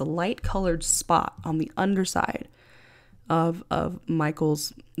that there was a light colored spot on the underside of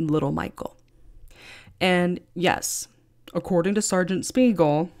Michael's little Michael. And yes, according to Sergeant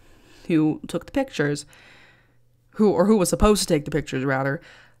Spiegel, who took the pictures, who was supposed to take the pictures rather,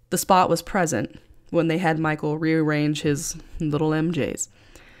 the spot was present when they had Michael rearrange his little MJs.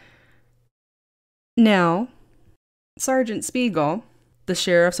 Now, Sergeant Spiegel, the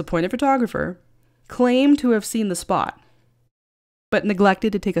sheriff's appointed photographer, claimed to have seen the spot, but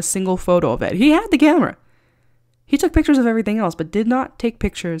neglected to take a single photo of it. He had the camera. He took pictures of everything else, but did not take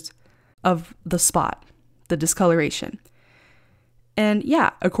pictures of the spot, the discoloration. And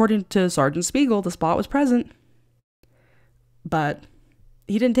yeah, according to Sergeant Spiegel, the spot was present, but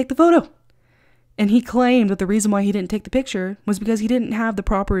he didn't take the photo. And he claimed that the reason why he didn't take the picture was because he didn't have the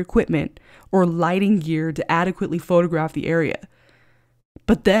proper equipment or lighting gear to adequately photograph the area.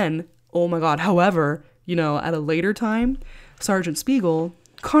 But then, oh my God, however, at a later time, Sergeant Spiegel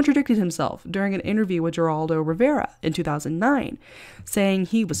contradicted himself during an interview with Geraldo Rivera in 2009, saying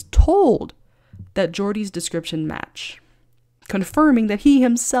he was told that Jordy's description matched. confirming that he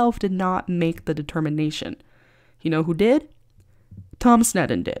himself did not make the determination. You know who did? Tom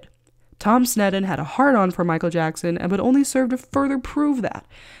Sneddon did. Tom Sneddon had a hard-on for Michael Jackson and would only serve to further prove that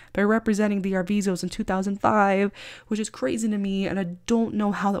by representing the Arvizos in 2005, which is crazy to me, and I don't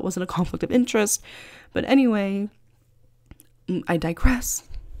know how that wasn't a conflict of interest. But anyway, I digress.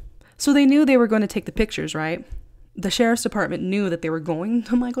 So they knew they were going to take the pictures, right? The sheriff's department knew that they were going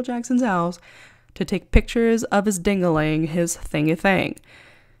to Michael Jackson's house to take pictures of his ding-a-ling, his thing-a-thing.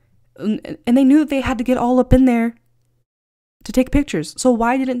 And they knew that they had to get all up in there to take pictures. So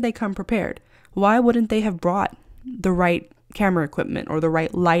why didn't they come prepared? Why wouldn't they have brought the right camera equipment or the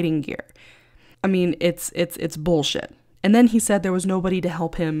right lighting gear? I mean, it's bullshit. And then he said there was nobody to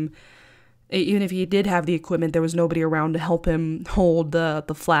help him. Even if he did have the equipment, there was nobody around to help him hold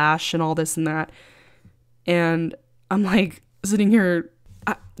the flash and all this and that. And I'm like sitting here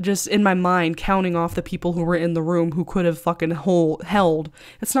just in my mind counting off the people who were in the room who could have fucking held.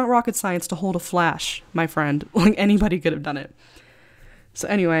 It's not rocket science to hold a flash, my friend. Like, anybody could have done it. So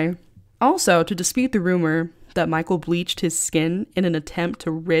anyway, also to dispute the rumor that Michael bleached his skin in an attempt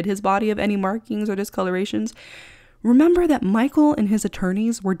to rid his body of any markings or discolorations, remember that Michael and his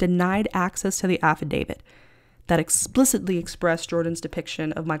attorneys were denied access to the affidavit that explicitly expressed Jordan's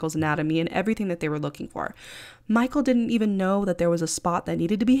depiction of Michael's anatomy and everything that they were looking for. Michael didn't even know that there was a spot that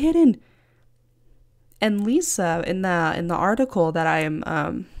needed to be hidden. And Lisa, in the article that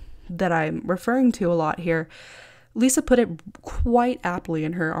I'm referring to a lot here, Lisa put it quite aptly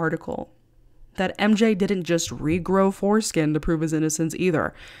in her article that MJ didn't just regrow foreskin to prove his innocence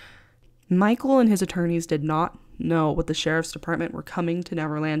either. Michael and his attorneys did not know what the sheriff's department were coming to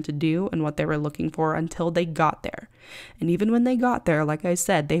Neverland to do and what they were looking for until they got there. And even when they got there, like I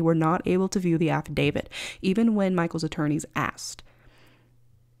said, they were not able to view the affidavit, even when Michael's attorneys asked.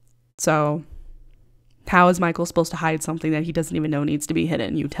 So, how is Michael supposed to hide something that he doesn't even know needs to be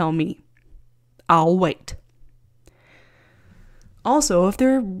hidden? You tell me. I'll wait. Also, if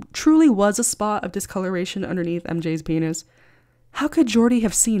there truly was a spot of discoloration underneath MJ's penis, how could Jordy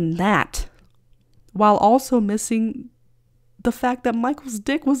have seen that? While also missing the fact that Michael's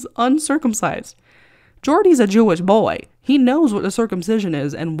dick was uncircumcised. Jordy's a Jewish boy. He knows what a circumcision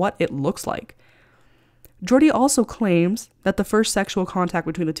is and what it looks like. Jordy also claims that the first sexual contact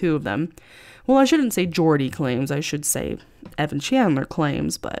between the two of them, well, I shouldn't say Jordy claims, I should say Evan Chandler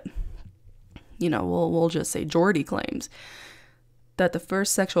claims, but, you know, we'll just say Jordy claims that the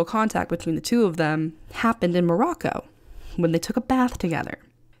first sexual contact between the two of them happened in Morocco when they took a bath together.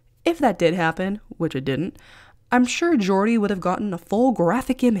 If that did happen, which it didn't, I'm sure Jordy would have gotten a full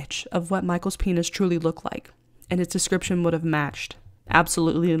graphic image of what Michael's penis truly looked like, and its description would have matched.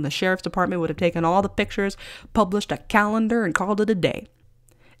 Absolutely, and the sheriff's department would have taken all the pictures, published a calendar, and called it a day.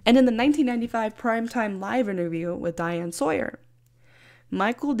 And in the 1995 primetime live interview with Diane Sawyer,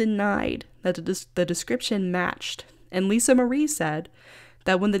 Michael denied that the description matched, and Lisa Marie said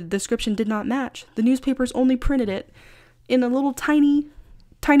that when the description did not match, the newspapers only printed it in a little tiny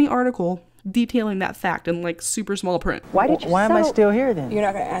article detailing that fact in like super small print. Why am I still here then? You're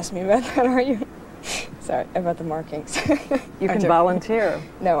not going to ask me about that, are you? Sorry, about the markings. You can volunteer.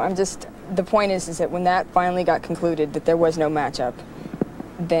 No, the point is that when that finally got concluded that there was no matchup,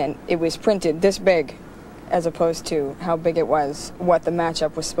 then it was printed this big as opposed to how big it was, what the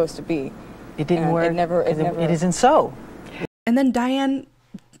matchup was supposed to be. It didn't work. It isn't so. And then Diane,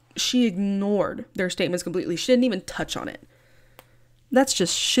 she ignored their statements completely. She didn't even touch on it. That's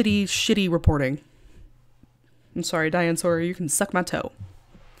just shitty reporting. I'm sorry, Diane Sawyer, you can suck my toe.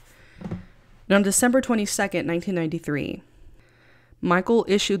 And on December 22nd, 1993, Michael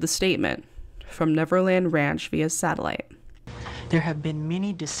issued the statement from Neverland Ranch via satellite. There have been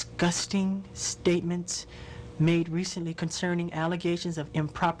many disgusting statements made recently concerning allegations of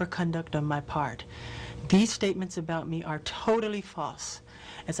improper conduct on my part. These statements about me are totally false.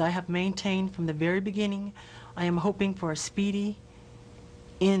 As I have maintained from the very beginning, I am hoping for a speedy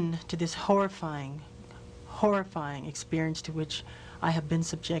end to this horrifying experience to which I have been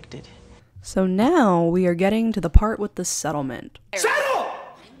subjected. So now we are getting to the part with the settlement. Settle!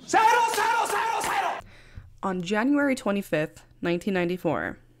 On January 25th,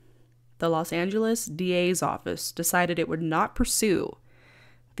 1994, the Los Angeles DA's office decided it would not pursue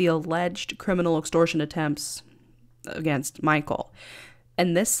the alleged criminal extortion attempts against Michael,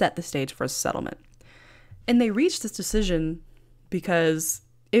 and this set the stage for a settlement. And they reached this decision because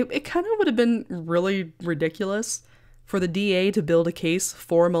it kind of would have been really ridiculous for the DA to build a case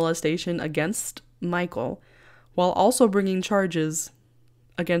for molestation against Michael while also bringing charges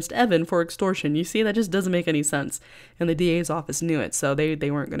against Evan for extortion. You see, that just doesn't make any sense. And the DA's office knew it, so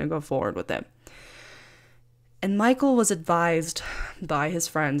they weren't going to go forward with it. And Michael was advised by his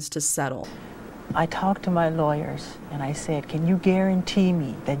friends to settle. I talked to my lawyers and I said, can you guarantee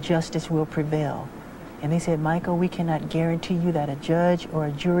me that justice will prevail? And they said, Michael, we cannot guarantee you that a judge or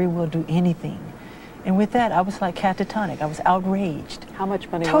a jury will do anything. And with that, I was like catatonic. I was outraged. How much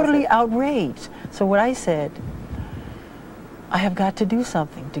money Totally was it? outraged. So what I said, I have got to do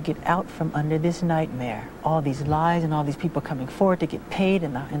something to get out from under this nightmare. All these lies and all these people coming forward to get paid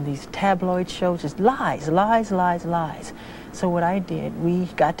in these tabloid shows, just lies, lies, lies, lies. So what I did, we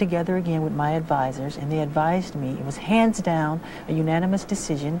got together again with my advisors, and they advised me, it was hands down, a unanimous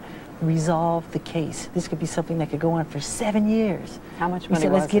decision, resolve the case. This could be something that could go on for 7 years. How much We money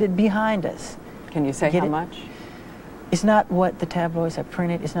said, was let's get it behind us. Can you say Get how it? much? It's not what the tabloids have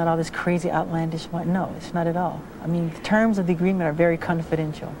printed. It's not all this crazy outlandish one. No, it's not at all. I mean, the terms of the agreement are very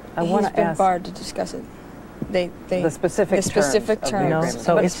confidential. I want He's to been ask barred to discuss it. the specific terms of the agreement.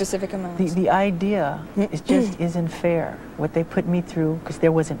 So but it's specific amounts. the idea is just isn't fair. What they put me through, because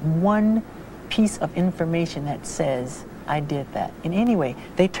there wasn't one piece of information that says I did that. In any way,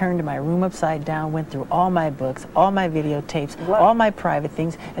 they turned my room upside down, went through all my books, all my videotapes, all my private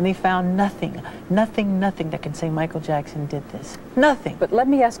things, and they found nothing that can say Michael Jackson did this. Nothing. But let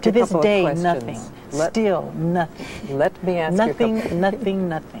me ask you to a this couple of day, questions. nothing. Still nothing. Let me ask nothing, you a couple.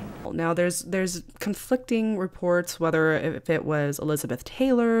 nothing. Now, there's conflicting reports whether if it was Elizabeth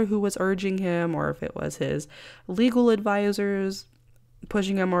Taylor who was urging him, or if it was his legal advisors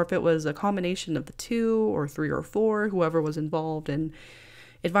pushing him, or if it was a combination of the two, or 3 or 4, whoever was involved in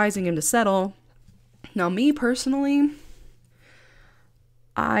advising him to settle. Now, me personally,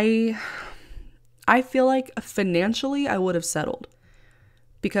 I feel like financially I would have settled.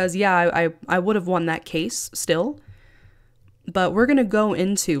 Because, yeah, I would have won that case still. But we're going to go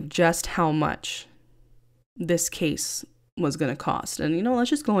into just how much this case was going to cost. And, you know, let's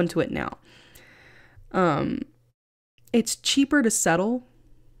just go into it now. It's cheaper to settle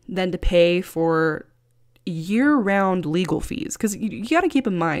than to pay for year-round legal fees. Because you got to keep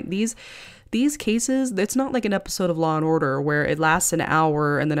in mind, these cases, it's not like an episode of Law & Order where it lasts an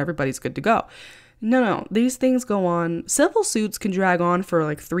hour and then everybody's good to go. No. These things go on. Civil suits can drag on for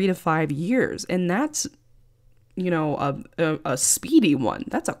like 3 to 5 years. And that's, you know, a speedy one.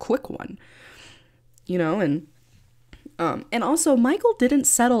 That's a quick one. You know, and also Michael didn't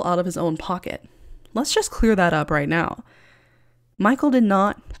settle out of his own pocket. Let's just clear that up right now. Michael did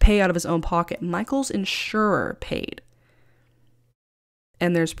not pay out of his own pocket. Michael's insurer paid.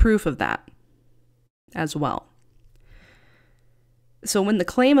 And there's proof of that as well. So when the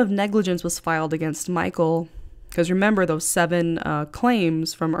claim of negligence was filed against Michael, because remember those 7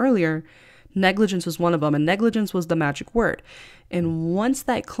 claims from earlier, negligence was one of them, and negligence was the magic word. And once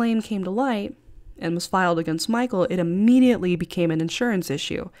that claim came to light and was filed against Michael, it immediately became an insurance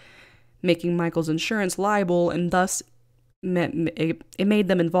issue, making Michael's insurance liable, and thus it made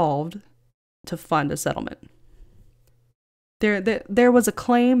them involved to fund a settlement. There was a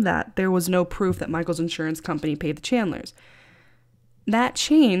claim that there was no proof that Michael's insurance company paid the Chandlers. That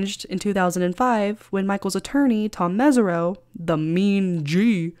changed in 2005 when Michael's attorney, Tom Mesereau, the mean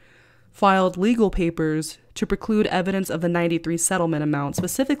G, filed legal papers to preclude evidence of the 93 settlement amount,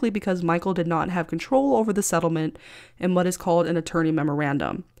 specifically because Michael did not have control over the settlement in what is called an attorney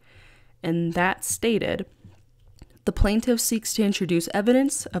memorandum. And that stated, the plaintiff seeks to introduce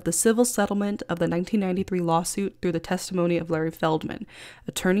evidence of the civil settlement of the 1993 lawsuit through the testimony of Larry Feldman,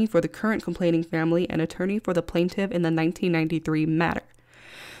 attorney for the current complaining family and attorney for the plaintiff in the 1993 matter.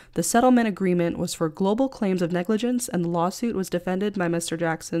 The settlement agreement was for global claims of negligence, and the lawsuit was defended by Mr.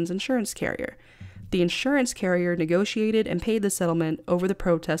 Jackson's insurance carrier. The insurance carrier negotiated and paid the settlement over the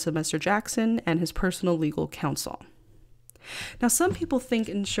protests of Mr. Jackson and his personal legal counsel. Now, some people think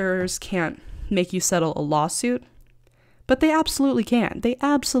insurers can't make you settle a lawsuit, but they absolutely can. They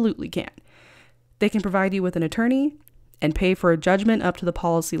absolutely can. They can provide you with an attorney and pay for a judgment up to the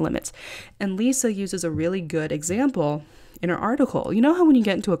policy limits. And Lisa uses a really good example in her article. You know how when you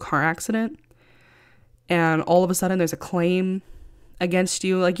get into a car accident and all of a sudden there's a claim against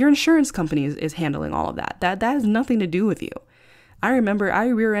you, like your insurance company is handling all of that. That has nothing to do with you. I remember I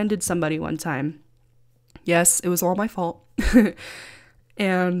rear-ended somebody one time. Yes, it was all my fault.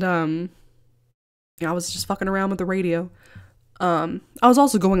 And I was just fucking around with the radio. I was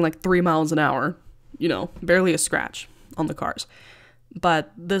also going like 3 miles an hour, you know, barely a scratch on the cars.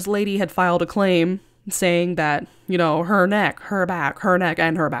 But this lady had filed a claim saying that, you know, her neck, her back,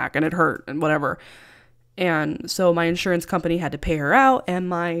 and it hurt and whatever. And so my insurance company had to pay her out, and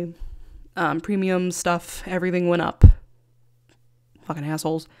my premium stuff, everything went up. Fucking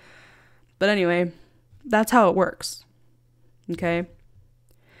assholes. But anyway, that's how it works. Okay?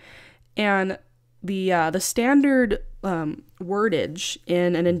 And The standard wordage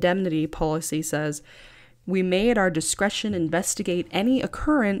in an indemnity policy says, "We may at our discretion investigate any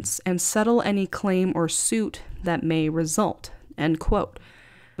occurrence and settle any claim or suit that may result," end quote.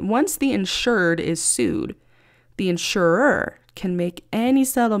 Once the insured is sued, the insurer can make any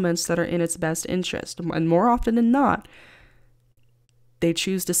settlements that are in its best interest, and more often than not, they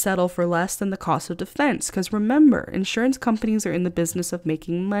choose to settle for less than the cost of defense, because remember, insurance companies are in the business of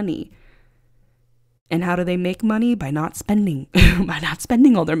making money. And how do they make money? By not spending, by not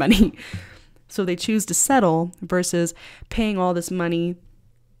spending all their money. So they choose to settle versus paying all this money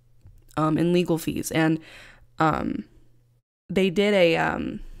in legal fees. And they did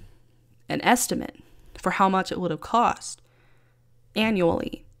an estimate for how much it would have cost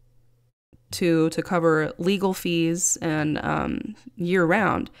annually to cover legal fees and year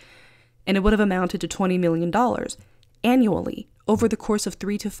round, and it would have amounted to $20 million annually over the course of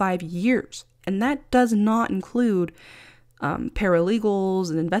 3 to 5 years. And that does not include paralegals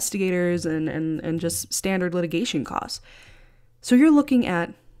and investigators and just standard litigation costs. So you're looking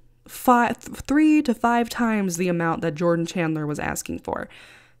at 3 to 5 times the amount that Jordan Chandler was asking for.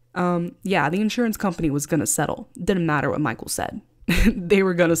 Yeah, the insurance company was going to settle. Didn't matter what Michael said. They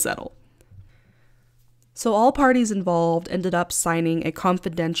were going to settle. So all parties involved ended up signing a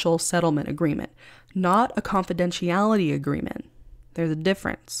confidential settlement agreement, not a confidentiality agreement. There's a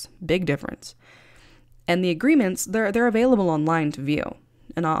difference, big difference. And the agreements, they're available online to view,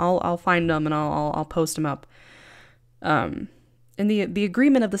 and I'll find them and I'll post them up. And the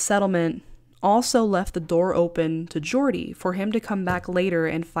agreement of the settlement also left the door open to Jordy for him to come back later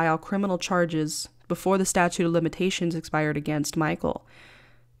and file criminal charges before the statute of limitations expired against Michael.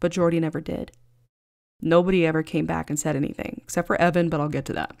 But Jordy never did. Nobody ever came back and said anything, except for Evan, but I'll get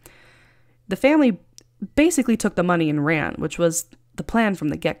to that. The family basically took the money and ran, which was the plan from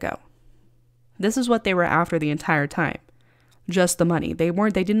the get-go. This is what they were after the entire time. Just the money. They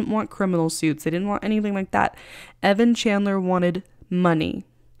didn't want criminal suits. They didn't want anything like that. Evan Chandler wanted money.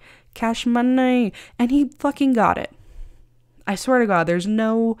 Cash money. And he fucking got it. I swear to God, there's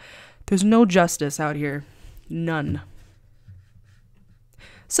no justice out here. None.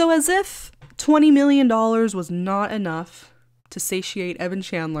 So as if $20 million was not enough to satiate Evan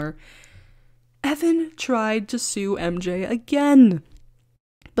Chandler, Evan tried to sue MJ again.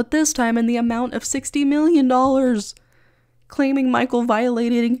 But this time in the amount of $60 million, claiming Michael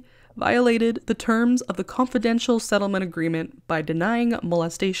violated the terms of the confidential settlement agreement by denying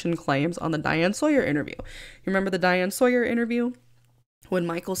molestation claims on the Diane Sawyer interview. You remember the Diane Sawyer interview? When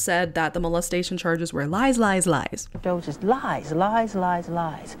Michael said that the molestation charges were lies, lies, lies. They were just lies, lies, lies,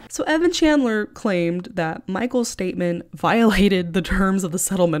 lies. So Evan Chandler claimed that Michael's statement violated the terms of the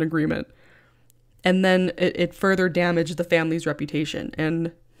settlement agreement. And then it further damaged the family's reputation.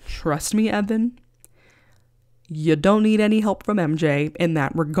 And trust me, Evan, you don't need any help from MJ in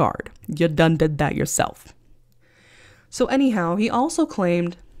that regard. You done did that yourself. So anyhow, he also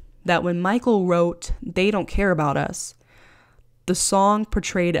claimed that when Michael wrote "They Don't Care About Us," the song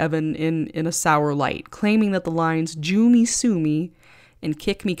portrayed Evan in a sour light, claiming that the lines "Jew me, sue me," and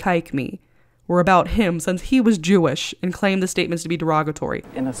 "Kick me, kike me" were about him since he was Jewish, and claimed the statements to be derogatory.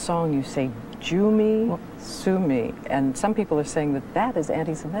 In a song you say "Jew me, sue me," and some people are saying that is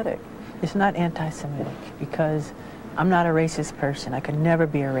anti-Semitic. It's not anti-Semitic because I'm not a racist person. I could never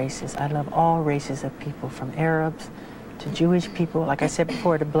be a racist. I love all races of people, from Arabs to Jewish people, like I said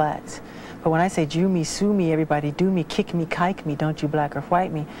before, to blacks. But when I say Jew me, sue me, everybody do me, kick me, kike me, don't you black or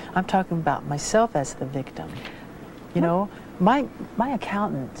white me, I'm talking about myself as the victim. You know, my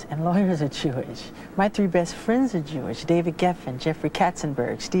accountants and lawyers are Jewish. My 3 best friends are Jewish. David Geffen, Jeffrey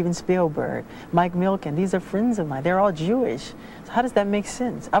Katzenberg, Steven Spielberg, Mike Milken. These are friends of mine. They're all Jewish. So how does that make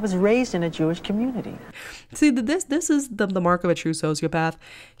sense? I was raised in a Jewish community. See, this is the mark of a true sociopath.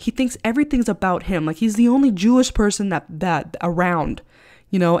 He thinks everything's about him. Like he's the only Jewish person that around,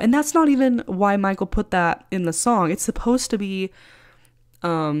 you know? And that's not even why Michael put that in the song. It's supposed to be,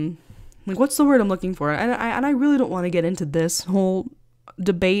 like, what's the word I'm looking for? And I really don't want to get into this whole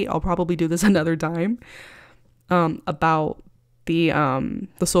debate. I'll probably do this another time, about the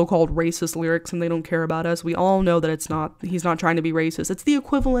so-called racist lyrics and "They Don't Care About Us." We all know that he's not trying to be racist. It's the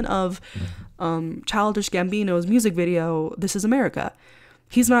equivalent of Childish Gambino's music video, "This Is America."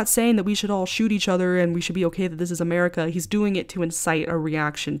 He's not saying that we should all shoot each other and we should be okay that this is America. He's doing it to incite a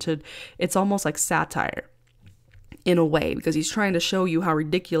reaction to, it's almost like satire in a way, because he's trying to show you how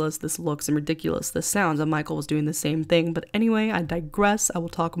ridiculous this looks and ridiculous this sounds, and Michael was doing the same thing. But anyway, I digress. I will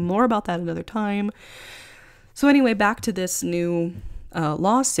talk more about that another time. So anyway, back to this new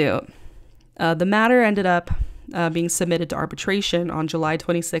lawsuit. The matter ended up being submitted to arbitration on July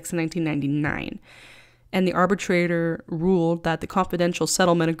 26, 1999. And the arbitrator ruled that the confidential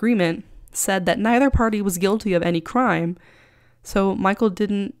settlement agreement said that neither party was guilty of any crime, so Michael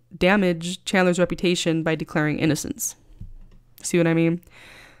didn't damage Chandler's reputation by declaring innocence. See what I mean?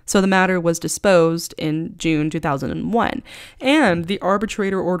 So the matter was disposed in June 2001, and the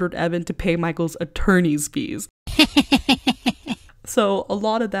arbitrator ordered Evan to pay Michael's attorney's fees. So a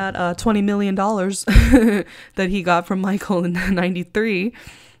lot of that $20 million that he got from Michael in 93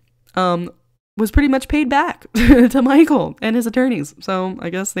 was pretty much paid back to Michael and his attorneys. So I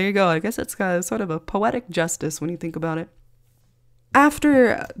guess there you go. I guess it's sort of a poetic justice when you think about it.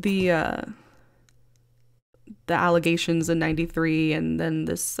 After the allegations in 93 and then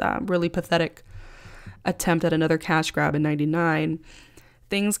this really pathetic attempt at another cash grab in 99,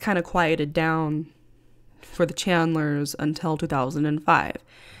 things kind of quieted down for the Chandlers until 2005.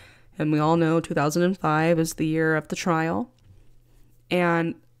 And we all know 2005 is the year of the trial.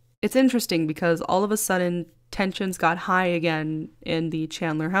 And it's interesting because all of a sudden tensions got high again in the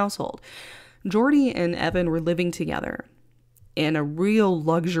Chandler household. Jordy and Evan were living together in a real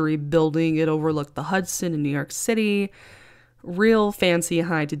luxury building. It overlooked the Hudson in New York City. Real fancy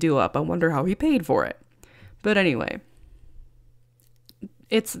high to do up. I wonder how he paid for it. But anyway,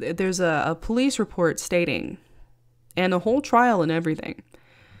 there's a police report stating, and a whole trial and everything,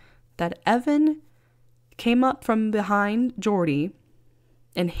 that Evan came up from behind Jordy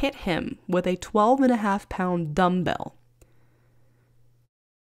and hit him with a 12.5-pound dumbbell.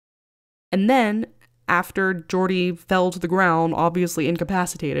 And then, after Jordy fell to the ground, obviously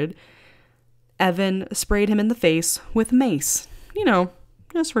incapacitated, Evan sprayed him in the face with mace. You know,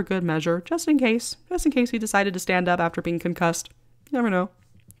 just for good measure, just in case he decided to stand up after being concussed. You never know.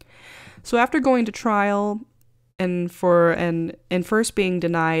 So after going to trial and first being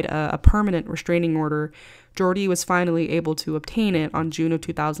denied a permanent restraining order, Jordy was finally able to obtain it on June of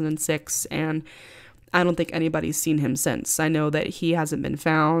 2006, and I don't think anybody's seen him since. I know that he hasn't been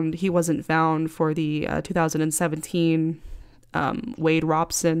found. He wasn't found for the 2017 Wade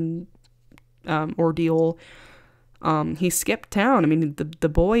Robson ordeal. He skipped town. I mean, the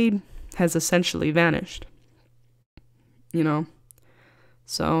boy has essentially vanished. You know?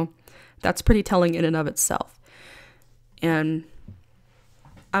 So that's pretty telling in and of itself. And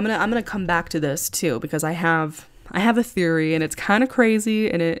I'm gonna come back to this too, because I have a theory, and it's kind of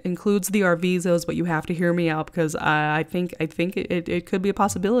crazy, and it includes the Arvizos, but you have to hear me out because I think it could be a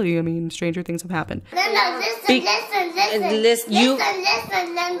possibility. I mean, stranger things have happened. Linda, listen,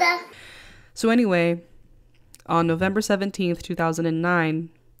 Linda. So anyway, on November 17th, 2009,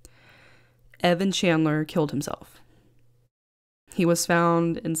 Evan Chandler killed himself. He was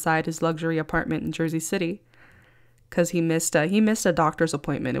found inside his luxury apartment in Jersey City because he missed a doctor's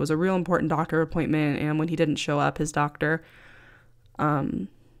appointment. It was a real important doctor appointment, and when he didn't show up, his doctor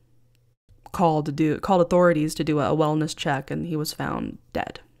called authorities to do a wellness check, and he was found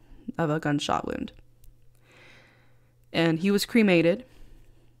dead of a gunshot wound. And he was cremated.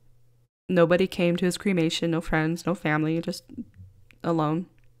 Nobody came to his cremation, no friends, no family, just alone.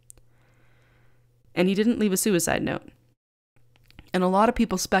 And he didn't leave a suicide note. And a lot of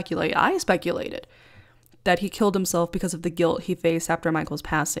people speculate, I speculated, that he killed himself because of the guilt he faced after Michael's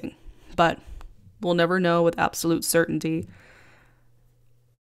passing. But we'll never know with absolute certainty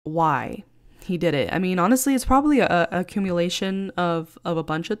why he did it. I mean, honestly, it's probably a accumulation of a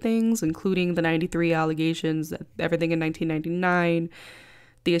bunch of things, including the 93 allegations, everything in 1999,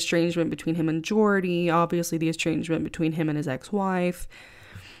 the estrangement between him and Jordy, obviously the estrangement between him and his ex-wife.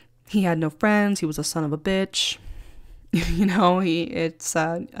 He had no friends. He was a son of a bitch. You know,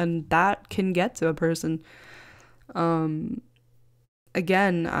 and that can get to a person.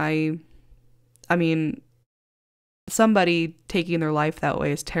 Again, I mean, somebody taking their life that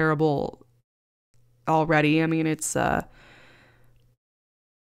way is terrible already. I mean, it's no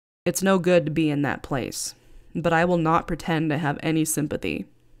good to be in that place. But I will not pretend to have any sympathy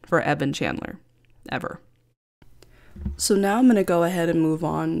for Evan Chandler, ever. So now I'm going to go ahead and move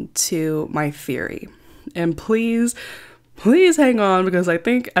on to my theory. And please hang on, because I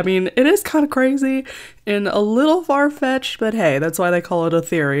mean, it is kind of crazy and a little far-fetched, but hey, that's why they call it a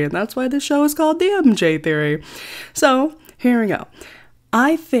theory, and that's why this show is called the MJ Theory. So, here we go.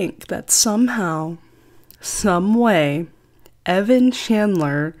 I think that somehow, some way, Evan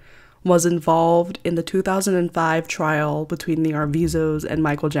Chandler was involved in the 2005 trial between the Arvizos and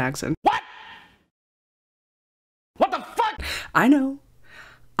Michael Jackson. What? What the fuck? I know.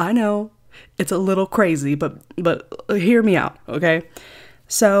 It's a little crazy, but hear me out, okay?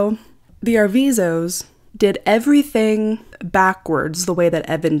 So, the Arvizos did everything backwards the way that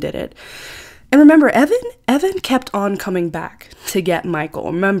Evan did it. And remember, Evan kept on coming back to get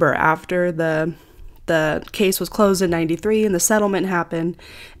Michael. Remember, after the case was closed in 93 and the settlement happened,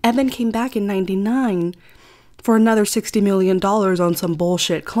 Evan came back in 99 for another $60 million on some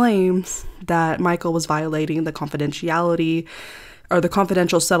bullshit claims that Michael was violating the confidentiality or the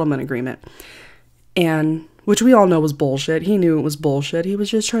confidential settlement agreement. And which we all know was bullshit. He knew it was bullshit. He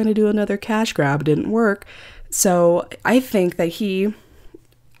was just trying to do another cash grab. It didn't work. So I don't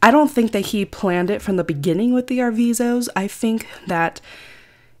think that he planned it from the beginning with the Arvizos. I think that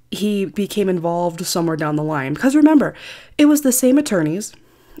he became involved somewhere down the line. Because remember, it was the same attorneys.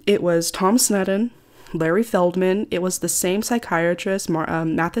 It was Tom Sneddon, Larry Feldman. It was the same psychiatrist,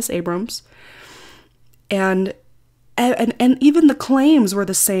 Mathis Abrams. And even the claims were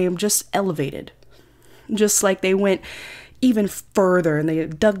the same, just elevated. Just like they went even further and they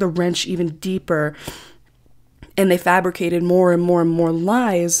dug the wrench even deeper. And they fabricated more and more and more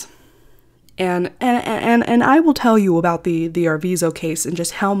lies. And I will tell you about the Arvizo case and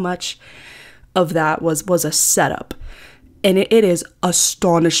just how much of that was a setup. And it is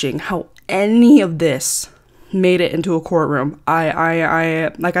astonishing how any of this made it into a courtroom.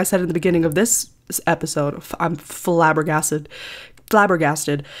 I like I said in the beginning of this episode, I'm flabbergasted.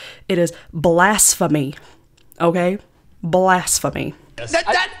 It is blasphemy. Okay? Blasphemy.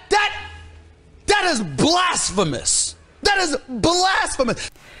 That is blasphemous. That is blasphemous.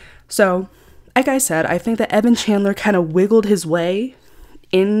 So, like I said, I think that Evan Chandler kind of wiggled his way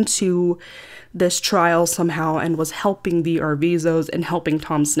into this trial somehow and was helping the Arvizos and helping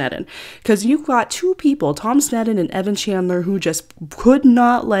Tom Sneddon. Because you've got two people, Tom Sneddon and Evan Chandler, who just could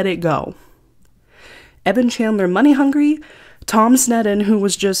not let it go. Evan Chandler money hungry, Tom Sneddon, who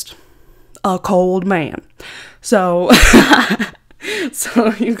was just a cold man. So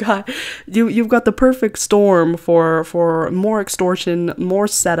so you've got the perfect storm for more extortion, more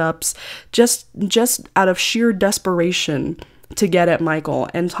setups, just out of sheer desperation to get at Michael.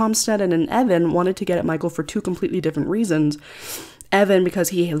 And Tom Sneddon and Evan wanted to get at Michael for two completely different reasons. Evan, because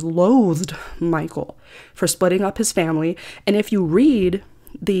he has loathed Michael for splitting up his family. And if you read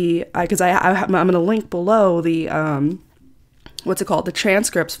because I'm going to link below the the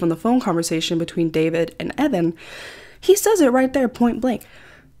transcripts from the phone conversation between David and Evan. He says it right there, point blank.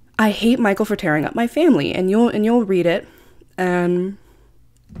 I hate Michael for tearing up my family. And you'll read it and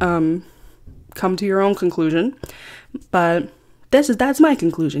come to your own conclusion. But that's my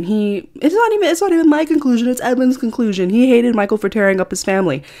conclusion. It's not even my conclusion, it's Evan's conclusion. He hated Michael for tearing up his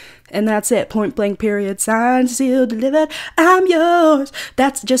family. And that's it. Point blank, period. Signed, sealed, delivered. I'm yours.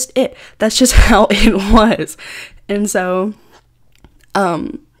 That's just it. That's just how it was. And so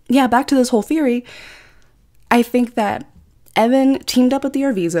back to this whole theory. I think that Evan teamed up with the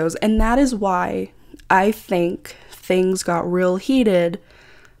Arvizos, and that is why I think things got real heated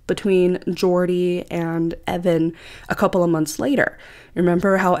between Jordy and Evan a couple of months later.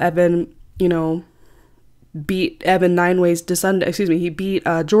 Remember how Evan, beat Evan 9 ways to Sunday, he beat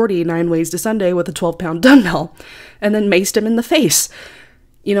Jordy 9 ways to Sunday with a 12-pound dumbbell and then maced him in the face.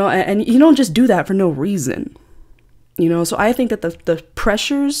 And you don't just do that for no reason. So I think that the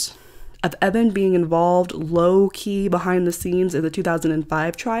pressures of Evan being involved low-key behind the scenes in the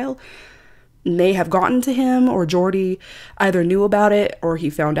 2005 trial may have gotten to him, or Jordy either knew about it or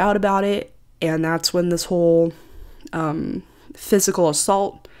he found out about it, and that's when this whole physical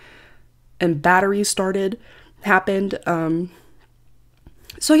assault and battery happened.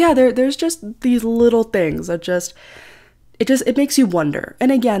 So yeah, there's just these little things that it makes you wonder.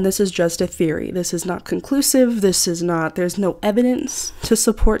 And again, this is just a theory. This is not conclusive. There's no evidence to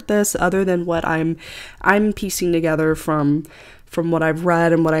support this other than what I'm piecing together from what I've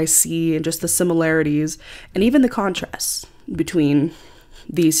read and what I see, and just the similarities and even the contrasts between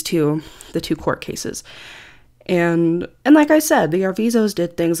the two court cases. And like I said, the Arvizos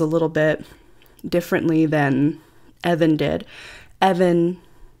did things a little bit differently than Evan did. Evan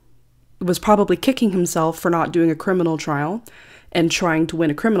was probably kicking himself for not doing a criminal trial and trying to win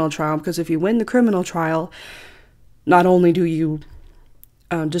a criminal trial, because if you win the criminal trial, not only do you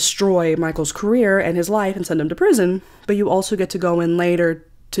destroy Michael's career and his life and send him to prison, but you also get to go in later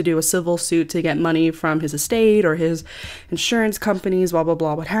to do a civil suit to get money from his estate or his insurance companies, blah, blah,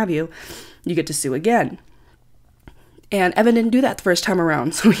 blah, what have you. You get to sue again. And Evan didn't do that the first time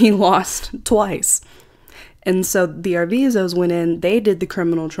around, so he lost twice. And so the Arvizos went in, they did the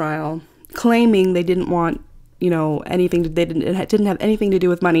criminal trial, claiming they didn't want, anything, they didn't have anything to do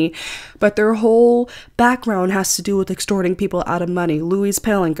with money, but their whole background has to do with extorting people out of money. Louise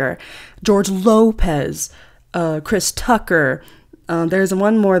Palanker, George Lopez, Chris Tucker, there's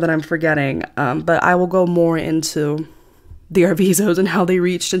one more that I'm forgetting, but I will go more into the Arvizos and how they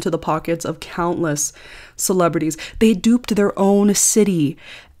reached into the pockets of countless celebrities. They duped their own city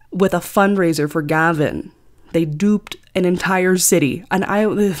with a fundraiser for Gavin. They duped an entire city, and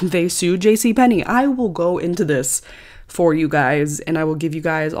they sued JCPenney. I will go into this for you guys, and I will give you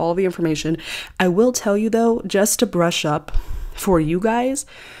guys all the information. I will tell you though, just to brush up for you guys,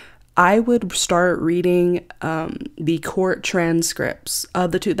 I would start reading the court transcripts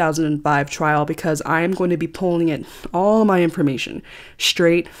of the 2005 trial, because I am going to be pulling in all my information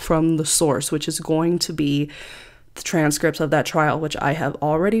straight from the source, which is going to be the transcripts of that trial, which I have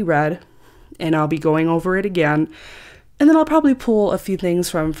already read, and I'll be going over it again. And then I'll probably pull a few things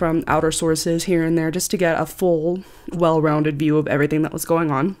from outer sources here and there, just to get a full, well-rounded view of everything that was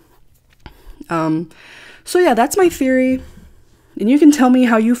going on. So yeah, that's my theory. And you can tell me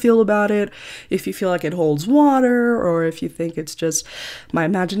how you feel about it, if you feel like it holds water, or if you think it's just my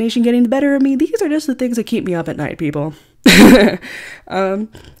imagination getting the better of me. These are just the things that keep me up at night, people.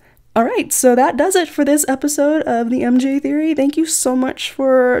 All right, so that does it for this episode of the MJ Theory. Thank you so much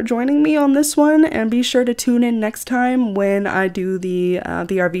for joining me on this one, and be sure to tune in next time when I do the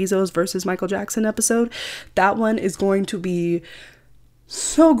Arvizos versus Michael Jackson episode. That one is going to be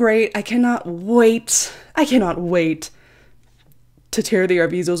so great. I cannot wait. To tear the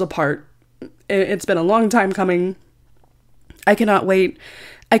Arvizos apart. It's been a long time coming. I cannot wait.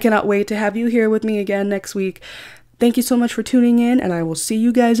 I cannot wait to have you here with me again next week. Thank you so much for tuning in, and I will see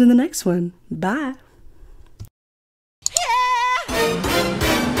you guys in the next one. Bye.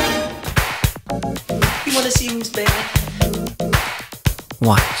 You wanna see who's bad?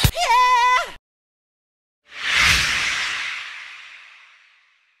 Watch. Yeah.